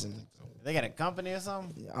a reason. They got a company or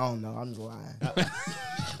something? I don't know. I'm just lying.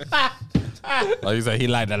 Like you said, he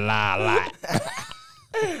like to lie a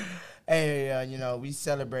lot. Hey, we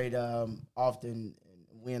celebrate often,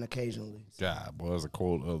 win occasionally. God, boy, that's a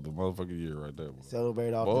quote of the motherfucking year right there. Boy.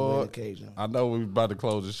 Celebrate often, Boy, win occasionally. I know we about to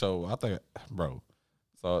close the show. I think, bro.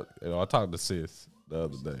 So I talked to sis the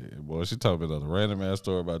other day. And boy, she told me the random ass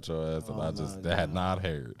story about your ass that I had not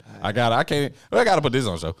heard. I gotta put this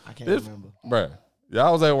on the show. I can't remember. Bruh,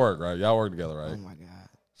 y'all was at work, right? Y'all work together, right? Oh my God.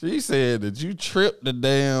 She said that you tripped the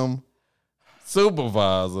damn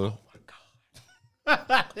supervisor. Oh my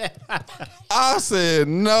God. I said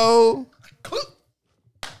no.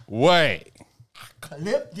 Wait.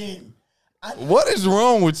 Clipped him. What is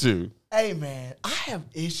wrong with you? Hey man, I have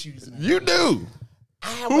issues, man. You do. I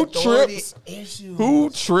have Who authority trips? issues. Who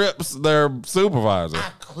trips their supervisor?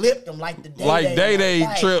 I clipped him like the day Like Day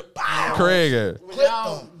like, tripped bow. Craig. Clipped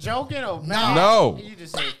Y'all him. joking or No. You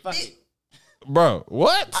just say fuck it. Bro,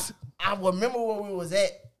 what? I remember where we was at.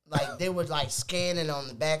 Like they was like scanning on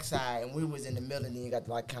the backside, and we was in the middle, and then you got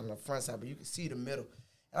like kind of the front side, but you could see the middle.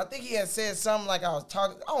 And I think he had said something like I was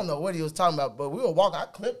talking. I don't know what he was talking about, but we were walking. I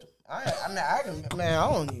clipped him. I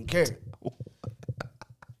don't even care.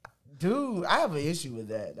 Dude, I have an issue with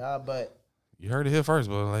that, but You heard it here first,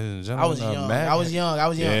 but ladies and gentlemen. I was young. I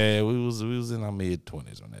was young. Yeah, we was in our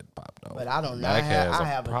mid-20s when that popped off. But I don't know. Mac has I a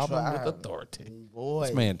have problem I with have- authority. Boy,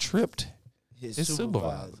 This man tripped his his supervisor.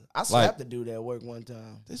 supervisor. I slapped the dude at work one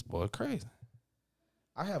time. This boy crazy.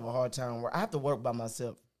 I have a hard time. I have to work by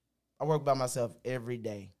myself. I work by myself every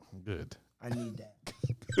day. Good. I need that.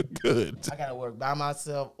 Good. I gotta work by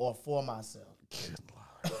myself or for myself.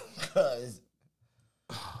 Cause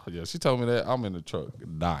Yeah, she told me that. I'm in the truck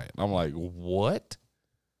dying. I'm like, what?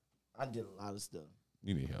 I did a lot of stuff.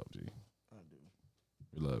 You need help, G. I do.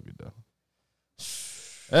 We love you, though.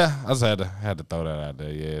 Yeah, I just had to throw that out there.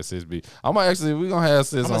 Yeah, sis B. We're gonna have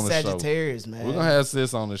sis I'm on a the show. Sagittarius, man. We're gonna have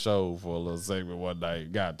sis on the show for a little segment one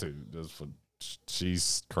night. Got to just for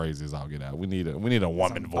she's crazy as I'll get out. We need a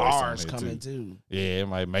woman voice on Bars there coming too. too. Yeah, it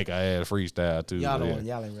might make her ass freestyle too. Y'all but don't.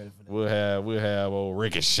 yeah. Y'all ain't ready for that. We'll have old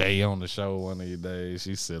Ricochet on the show one of these days.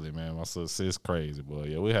 She's silly, man. My sis crazy, boy.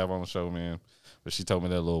 Yeah, we have on the show, man. But she told me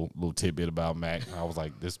that little tidbit about Mac. I was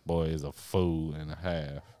like, this boy is a fool and a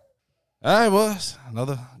half. All right, boys.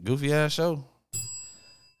 Another goofy ass show.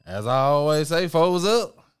 As I always say, foes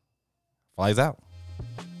up. Flies out.